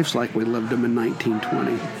our lives like we lived them in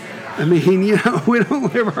 1920. I mean, we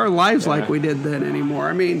don't live our lives like we did then anymore.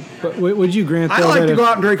 I mean, but would you grant? I like to go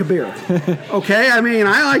out and drink a beer. Okay, I mean,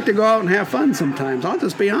 I like to go out and have fun sometimes. I'll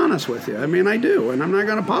just be honest with you. I mean, I do, and I'm not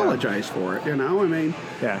going to apologize for it. I mean,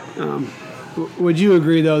 yeah. Would you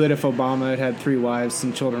agree, though, that if Obama had 3 wives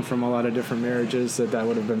and children from a lot of different marriages, that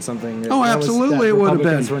would have been something? It would have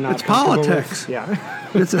been. It's politics. Yeah.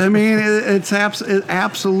 It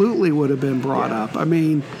absolutely would have been brought up. I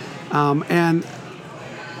mean, and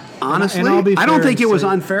honestly, I don't think it was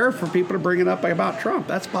unfair for people to bring it up about Trump.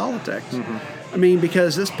 That's politics. Mm-hmm. I mean,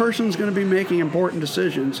 because this person's going to be making important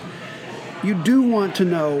decisions. You do want to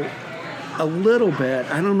know a little bit.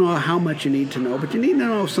 I don't know how much you need to know, but you need to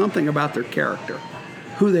know something about their character,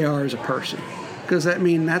 who they are as a person, because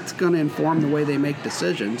that's going to inform the way they make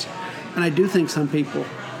decisions. And I do think some people,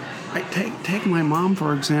 take my mom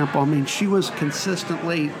for example. I mean, she was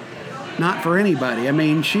consistently not for anybody. I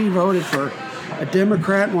mean, she voted for a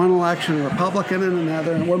Democrat in one election, a Republican in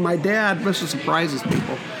another. And when my dad, this surprises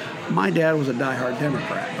people, my dad was a diehard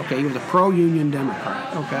Democrat. Okay, he was a pro-union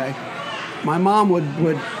Democrat. Okay, my mom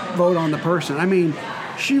would vote on the person. I mean,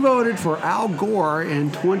 she voted for Al Gore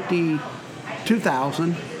in 2000,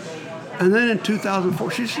 and then in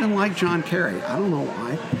 2004, she just didn't like John Kerry. I don't know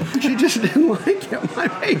why. She just didn't like him.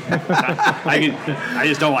 I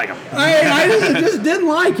just don't like him. I just didn't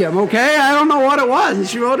like him. Okay, I don't know what it was. And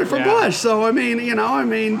she voted for Bush. So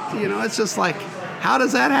it's just like, how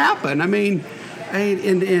does that happen? I mean,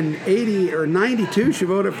 in 80 or 92, she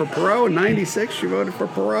voted for Perot. In 96, she voted for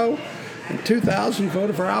Perot. In 2000,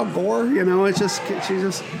 voted for Al Gore. It's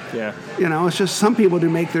just some people do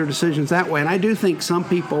make their decisions that way, and I do think some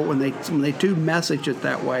people when they do message it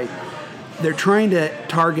that way, they're trying to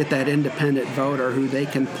target that independent voter who they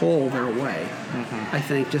can pull their way. Mm-hmm. I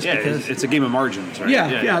think because it's a game of margins, right?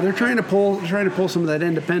 Yeah. They're trying to pull some of that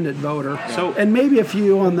independent voter, and maybe a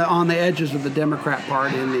few on the edges of the Democrat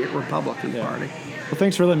Party and the Republican Party. Well,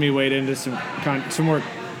 thanks for letting me wade into some more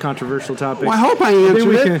controversial topics. Well, I hope I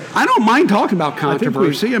answered it. I don't mind talking about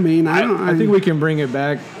controversy. I think we can bring it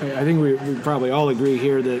back. I think we probably all agree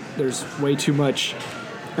here that there's way too much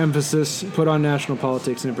emphasis put on national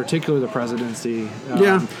politics, and in particular the presidency.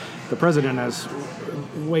 The president has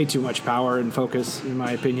way too much power and focus, in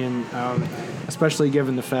my opinion, especially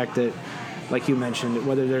given the fact that, like you mentioned,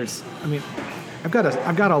 whether there's, I've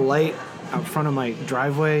got a light out front of my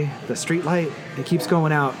driveway, the street light. It keeps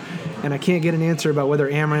going out, and I can't get an answer about whether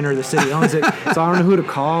Ameren or the city owns it. So I don't know who to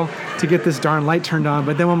call to get this darn light turned on.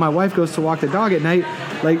 But then when my wife goes to walk the dog at night,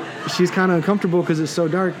 she's kind of uncomfortable because it's so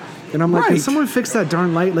dark. And I'm like, can someone fix that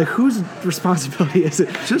darn light? Whose responsibility is it?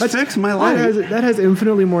 Just fix my light. That has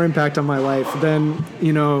infinitely more impact on my life than,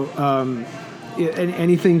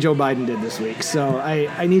 anything Joe Biden did this week. So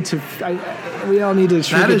we all need to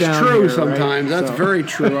shrink it down. That is true here, sometimes. Right? That's very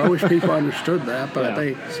true. I wish people understood that,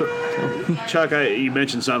 but Chuck, you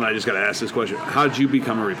mentioned something. I just got to ask this question: how did you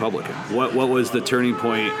become a Republican? What was the turning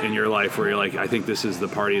point in your life where you're like, I think this is the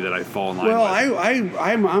party that I fall in line with? Well,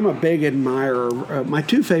 I'm a big admirer. My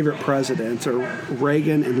 2 favorite presidents are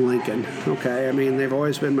Reagan and Lincoln. Okay, they've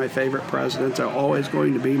always been my favorite presidents. They're always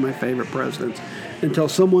going to be my favorite presidents until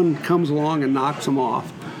someone comes along and knocks them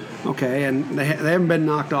off. Okay, and they haven't been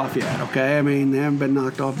knocked off yet. Okay, they haven't been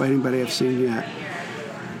knocked off by anybody I've seen yet.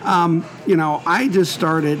 I just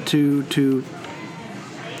started to.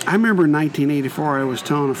 I remember in 1984, I was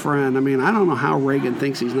telling a friend. I don't know how Reagan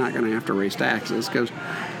thinks he's not going to have to raise taxes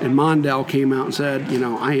and Mondale came out and said,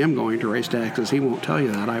 I am going to raise taxes. He won't tell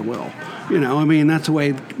you that. I will. That's the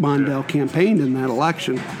way Mondale campaigned in that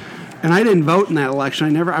election. And I didn't vote in that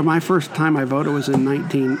election. My first time I voted was in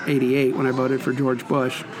 1988 when I voted for George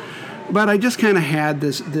Bush. But I just kind of had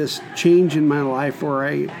this change in my life where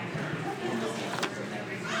I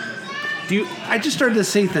just started to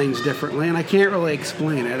see things differently, and I can't really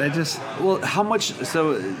explain it. Well, how much?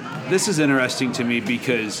 So this is interesting to me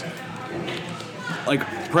because, like,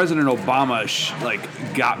 President Obama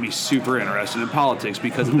got me super interested in politics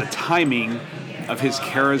because of the timing of his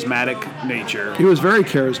charismatic nature. He was very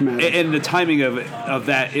charismatic, and the timing of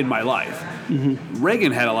that in my life. Mm-hmm.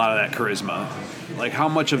 Reagan had a lot of that charisma. Like, how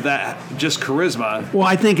much of that just charisma? Well,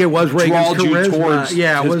 I think it was Reagan's charisma. You towards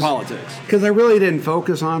his politics. Because I really didn't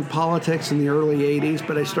focus on politics in the early '80s,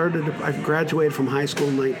 but I graduated from high school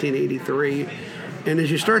in 1983. And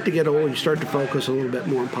as you start to get old, you start to focus a little bit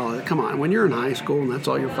more on politics. Come on, when you're in high school and that's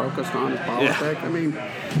all you're focused on is politics, yeah. I mean,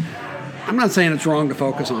 I'm not saying it's wrong to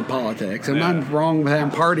focus on politics. I'm not wrong with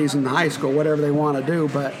having parties in high school, whatever they want to do,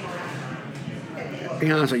 but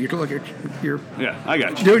honestly, you're I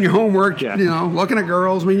got you. Doing your homework, looking at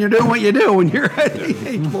girls. I mean, you're doing what you do when you're a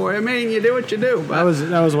teenage boy. I mean, you do what you do. But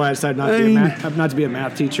that was why I decided not to be a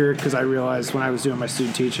math teacher, because I realized when I was doing my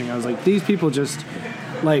student teaching, I was like, these people just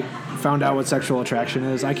found out what sexual attraction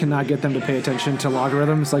is. I cannot get them to pay attention to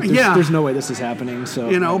logarithms. There's no way this is happening. So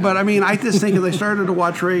but I mean, I just think as I started to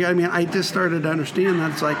watch Reagan, I mean, I just started to understand that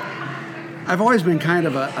it's like I've always been kind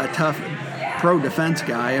of a tough pro-defense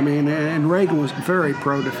guy. I mean, and Reagan was very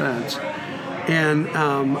pro-defense. And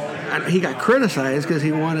he got criticized because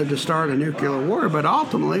he wanted to start a nuclear war, but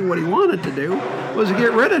ultimately what he wanted to do was to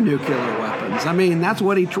get rid of nuclear weapons. I mean, that's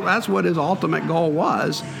what his ultimate goal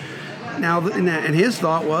was. Now, and his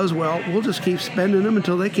thought was, well, we'll just keep spending them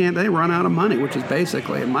until they run out of money, which is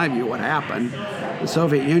basically, in my view, what happened. The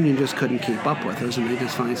Soviet Union just couldn't keep up with us, and they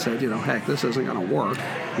just finally said, heck, this isn't going to work.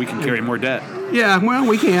 We can carry more debt. Yeah, well,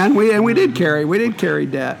 we can. We did carry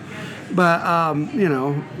debt, but I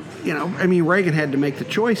mean, Reagan had to make the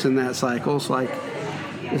choice in that cycle. It's like,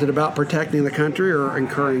 is it about protecting the country or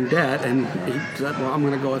incurring debt? And he said, well, I'm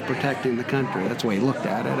going to go with protecting the country. That's the way he looked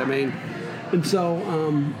at it. I mean, and so,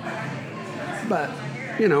 but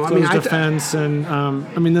defense and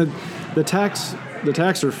I mean the tax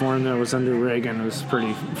reform that was under Reagan was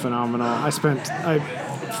pretty phenomenal. I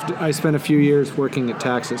spent a few years working at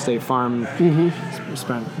tax at State Farm. Mm-hmm.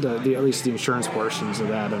 Spent at least the insurance portions of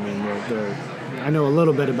that. I mean, I know a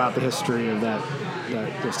little bit about the history of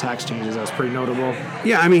those tax changes. That was pretty notable.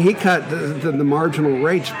 Yeah, I mean, he cut the marginal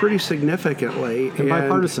rates pretty significantly. And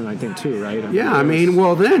bipartisan, I think, too, right?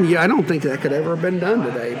 I don't think that could ever have been done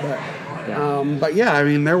today. But I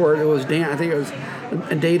mean, it was Dan. I think it was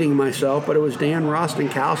dating myself, but it was Dan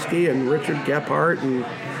Rostenkowski and Richard Gephardt and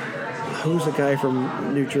who's the guy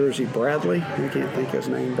from New Jersey, Bradley? I can't think of his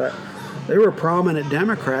name, but they were prominent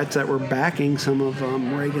Democrats that were backing some of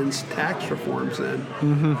Reagan's tax reforms then.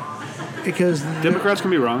 Mm-hmm. Because Democrats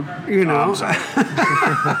can be wrong.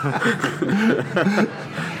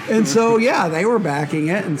 And so, they were backing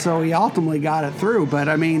it, and so he ultimately got it through. But,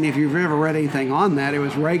 I mean, if you've ever read anything on that, it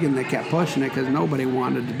was Reagan that kept pushing it because nobody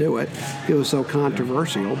wanted to do it. It was so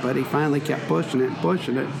controversial, but he finally kept pushing it,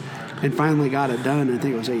 and finally got it done. I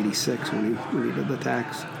think it was 86 when he did the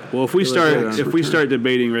tax. Well, if we start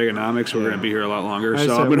debating Reaganomics, we're going to be here a lot longer.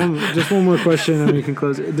 Just one more question, and then we can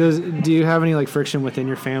close. Do you have any friction within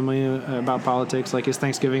your family about politics? Like, is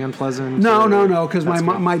Thanksgiving unpleasant? No, because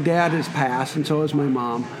my dad has passed, and so has my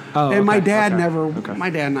mom. Oh, and okay, my dad okay. My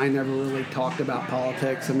dad and I never really talked about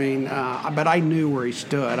politics. I mean, but I knew where he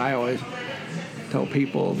stood. I always tell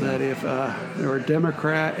people that if they were a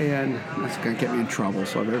Democrat, and that's going to get me in trouble,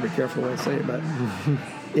 so I better be careful what I say, but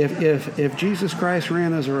if Jesus Christ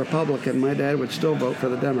ran as a Republican, my dad would still vote for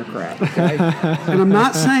the Democrat, okay? And I'm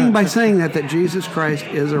not saying by saying that Jesus Christ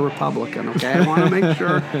is a Republican, okay? I want to make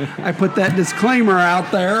sure I put that disclaimer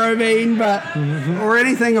out there, I mean, or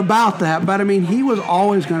anything about that, but I mean, he was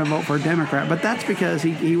always going to vote for a Democrat, but that's because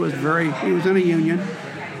he was in a union,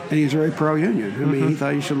 and he's very pro-union. I mean, he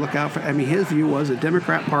thought you should look out for, his view was the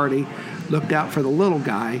Democrat Party looked out for the little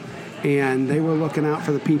guy, and they were looking out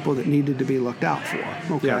for the people that needed to be looked out for,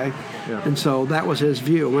 okay? Yeah. And so that was his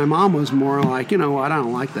view. My mom was more like, I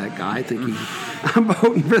don't like that guy. I think I'm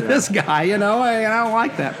voting for this guy, I don't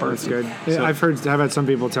like that person. That's good. So, I've had some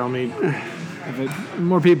people tell me,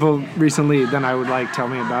 more people recently than I would like tell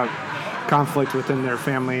me about conflict within their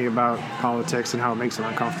family about politics and how it makes them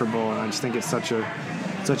uncomfortable, and I just think it's such a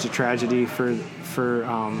tragedy for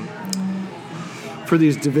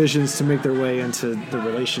these divisions to make their way into the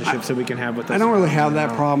relationships that we can have with us. I don't really have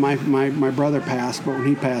that problem. My brother passed, but when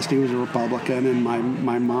he passed, he was a Republican, and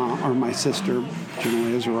my mom or my sister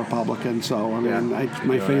generally is a Republican. So I mean,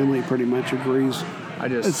 my family pretty much agrees I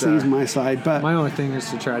just it sees my side. But my only thing is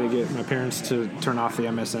to try to get my parents to turn off the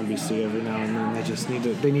MSNBC every now and then. They just need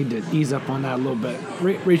to ease up on that a little bit.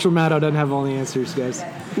 Rachel Maddow doesn't have all the answers, guys.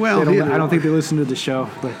 Well, I don't think they listen to the show,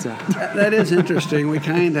 but that is interesting. We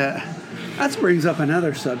kind of. That brings up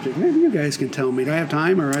another subject. Maybe you guys can tell me. Do I have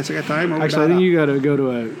time, or I got time? Or actually, I think you got to go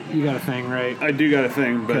to you got a thing, right? I do got a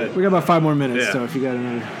thing, but we got about 5 more minutes. Yeah. So if you got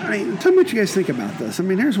another, I mean, tell me what you guys think about this. I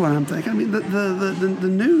mean, here's what I'm thinking. I mean, the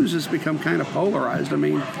news has become kind of polarized. I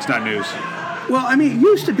mean, it's not news. well, I mean, it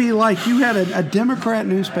used to be like you had a Democrat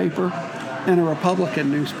newspaper and a Republican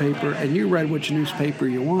newspaper, and you read which newspaper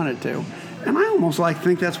you wanted to. And I almost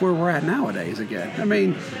think that's where we're at nowadays again. I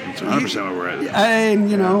mean, it's 100% where we're at.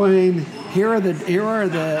 And I mean, here are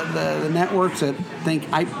the networks that think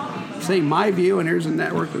I say my view, and here's a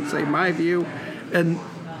network that say my view, and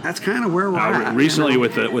that's kind of where we're at. Recently,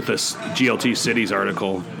 with this GLT Cities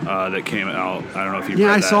article that came out, I don't know if you. Yeah,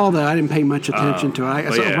 read I that. saw that. I didn't pay much attention to it. I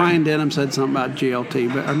saw yeah. Brian Denham said something about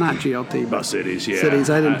GLT, but or not GLT, but About cities. Yeah, cities.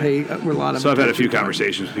 I didn't pay a lot of. So I've had a few attention to it.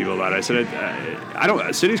 conversations with people about it. I said, I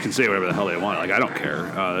don't. Cities can say whatever the hell they want. Like I don't care.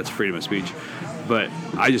 That's freedom of speech. But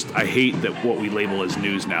I hate that what we label as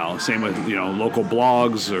news now. Same with local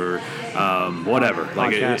blogs or whatever.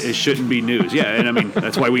 Like it shouldn't be news. Yeah, and I mean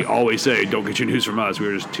that's why we always say don't get your news from us. We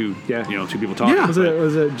were just two people talking. Yeah. was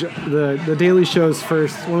it the Daily Show's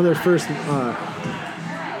one of their first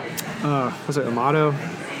was it a motto?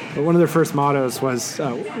 But one of their first mottos was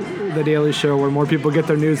the Daily Show, where more people get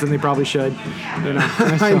their news than they probably should.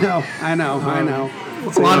 I know.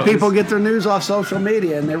 A lot of people get their news off social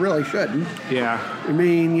media, and they really shouldn't. Yeah. I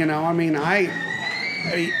mean, I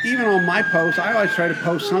even on my post, I always try to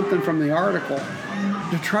post something from the article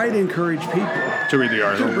to try to encourage people to read the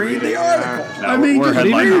article. Yeah. No, I mean, we're just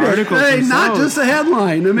read headline it. articles Hey, not themselves. just a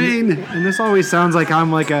headline. I mean, And this always sounds like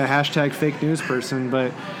I'm like a hashtag fake news person,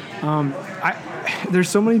 but there's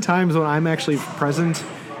so many times when I'm actually present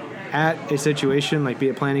at a situation, like be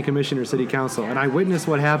it planning commission or city council, and I witness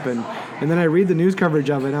what happened, and then I read the news coverage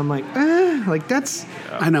of it, and I'm like, that's.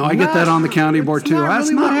 I know. I get that on the county board too. That's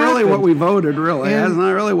not really what we voted. Really, And that's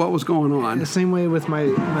not really what was going on. The same way with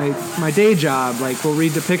my day job, like we'll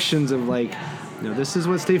read depictions of like, this is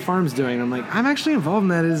what State Farm's doing. I'm like, I'm actually involved in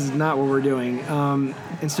that. This is not what we're doing.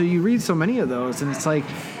 And so you read so many of those, and it's like,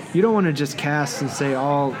 you don't want to just cast and say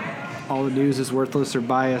all the news is worthless or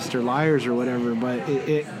biased or liars or whatever, but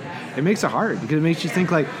it makes it hard because it makes you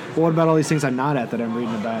think like, well, what about all these things I'm not at that I'm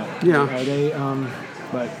reading about? Yeah. Are they?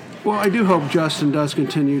 But. Well, I do hope Justin does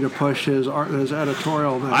continue to push his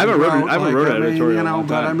editorial. That I haven't wrote an editorial in a long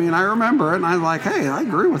but time. I mean, I remember it, and I'm like, hey, I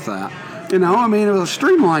agree with that. I mean, it will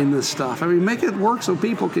streamline this stuff. I mean, make it work so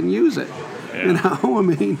people can use it. Yeah. I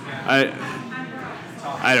mean,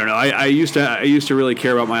 I don't know. I used to really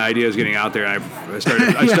care about my ideas getting out there. And I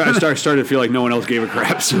started to feel like no one else gave a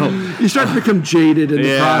crap. So you start to become jaded in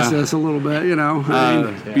the process a little bit.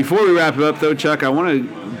 Before we wrap it up, though, Chuck, I want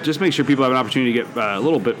to just make sure people have an opportunity to get a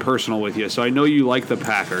little bit personal with you. So I know you like the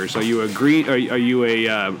Packers. Are you a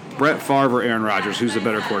Brett Favre or Aaron Rodgers? Who's the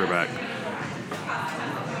better quarterback?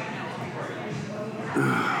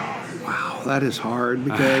 That is hard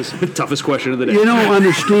because toughest question of the day. You don't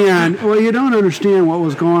understand. Well, you don't understand what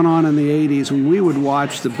was going on in the '80s when we would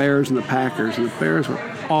watch the Bears and the Packers, and the Bears would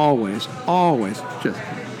always just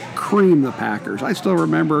cream the Packers. I still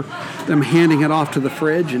remember them handing it off to the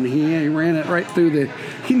fridge, and he ran it right through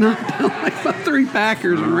he knocked down like about 3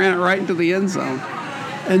 Packers and ran it right into the end zone.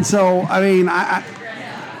 And so, I mean, I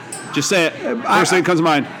just say it. First thing that comes to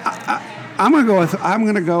mind. I'm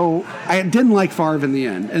going to go. I didn't like Favre in the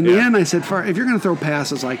end. In the end, I said, Favre, if you're going to throw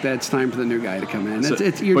passes like that, it's time for the new guy to come in.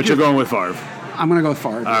 You're going with Favre. I'm going to go with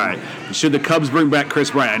Favre. All right. Should the Cubs bring back Chris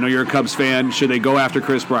Bryant? I know you're a Cubs fan. Should they go after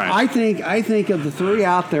Chris Bryant? I think of the 3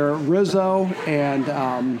 out there, Rizzo and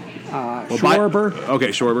Schwarber.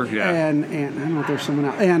 Schwarber. Yeah. And I don't know if there's someone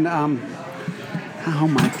else. And oh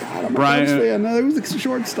my God, I'm Bryant. a Cubs fan. No, who's the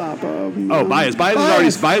shortstop? Baez.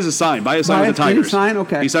 Baez is signed. Baez signed with the Tigers. Did he sign?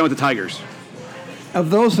 Okay. He signed with the Tigers. Of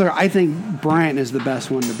those there, I think Bryant is the best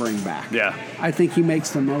one to bring back. Yeah. I think he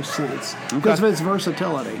makes the most sense because of his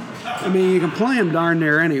versatility. I mean, you can play him darn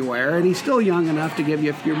near anywhere, and he's still young enough to give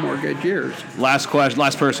you a few more good years. Last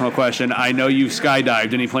personal question. I know you've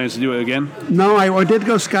skydived. Any plans to do it again? No, I did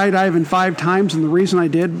go skydiving 5 times, and the reason I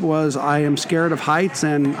did was I am scared of heights,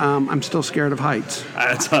 and I'm still scared of heights.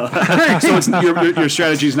 So your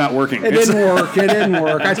strategy's not working. It didn't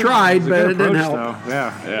work. I tried, but it didn't help. Though.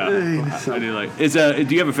 Yeah. I do like.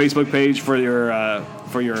 Do you have a Facebook page for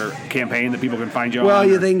your campaign that people can find you on? Well,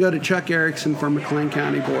 they can go to Chuck Erickson for McLean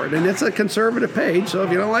County Board, and it's a conservative page. So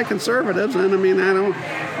if you don't like conservatives, then I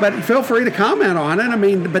but feel free to comment on it. I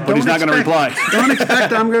mean, but don't he's not gonna reply. Don't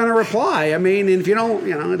expect I'm going to reply. I mean, if you don't,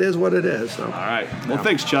 it is what it is. So. All right. Well,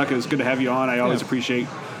 thanks, Chuck. It was good to have you on. I always appreciate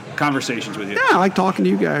conversations with you. Yeah, I like talking to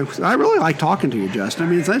you guys. I really like talking to you, Justin. I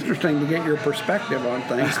mean, it's interesting to get your perspective on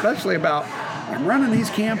things, especially about I'm running these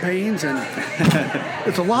campaigns, and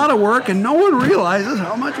it's a lot of work, and no one realizes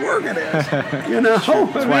how much work it is. That's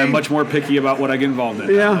why I'm much more picky about what I get involved in.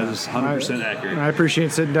 Yeah. That is 100% accurate. I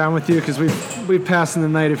appreciate sitting down with you because we've passed in the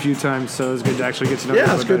night a few times, so it's good to actually get to know you a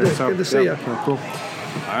Yeah, little it's bit better. good to see you. Yeah, cool. All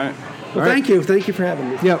right. Well, thank you. Thank you for having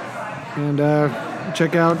me. Yep. And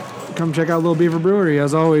come check out Little Beaver Brewery.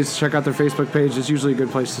 As always, check out their Facebook page. It's usually a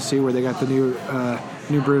good place to see where they got the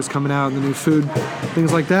new brews coming out and the new food,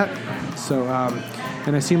 things like that. So,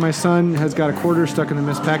 and I see my son has got a quarter stuck in the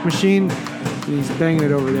mispack machine. He's banging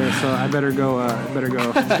it over there, so I better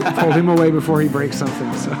go pull him away before he breaks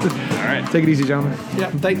something. So, All right. Take it easy, gentlemen.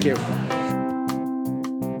 Yeah, thank you.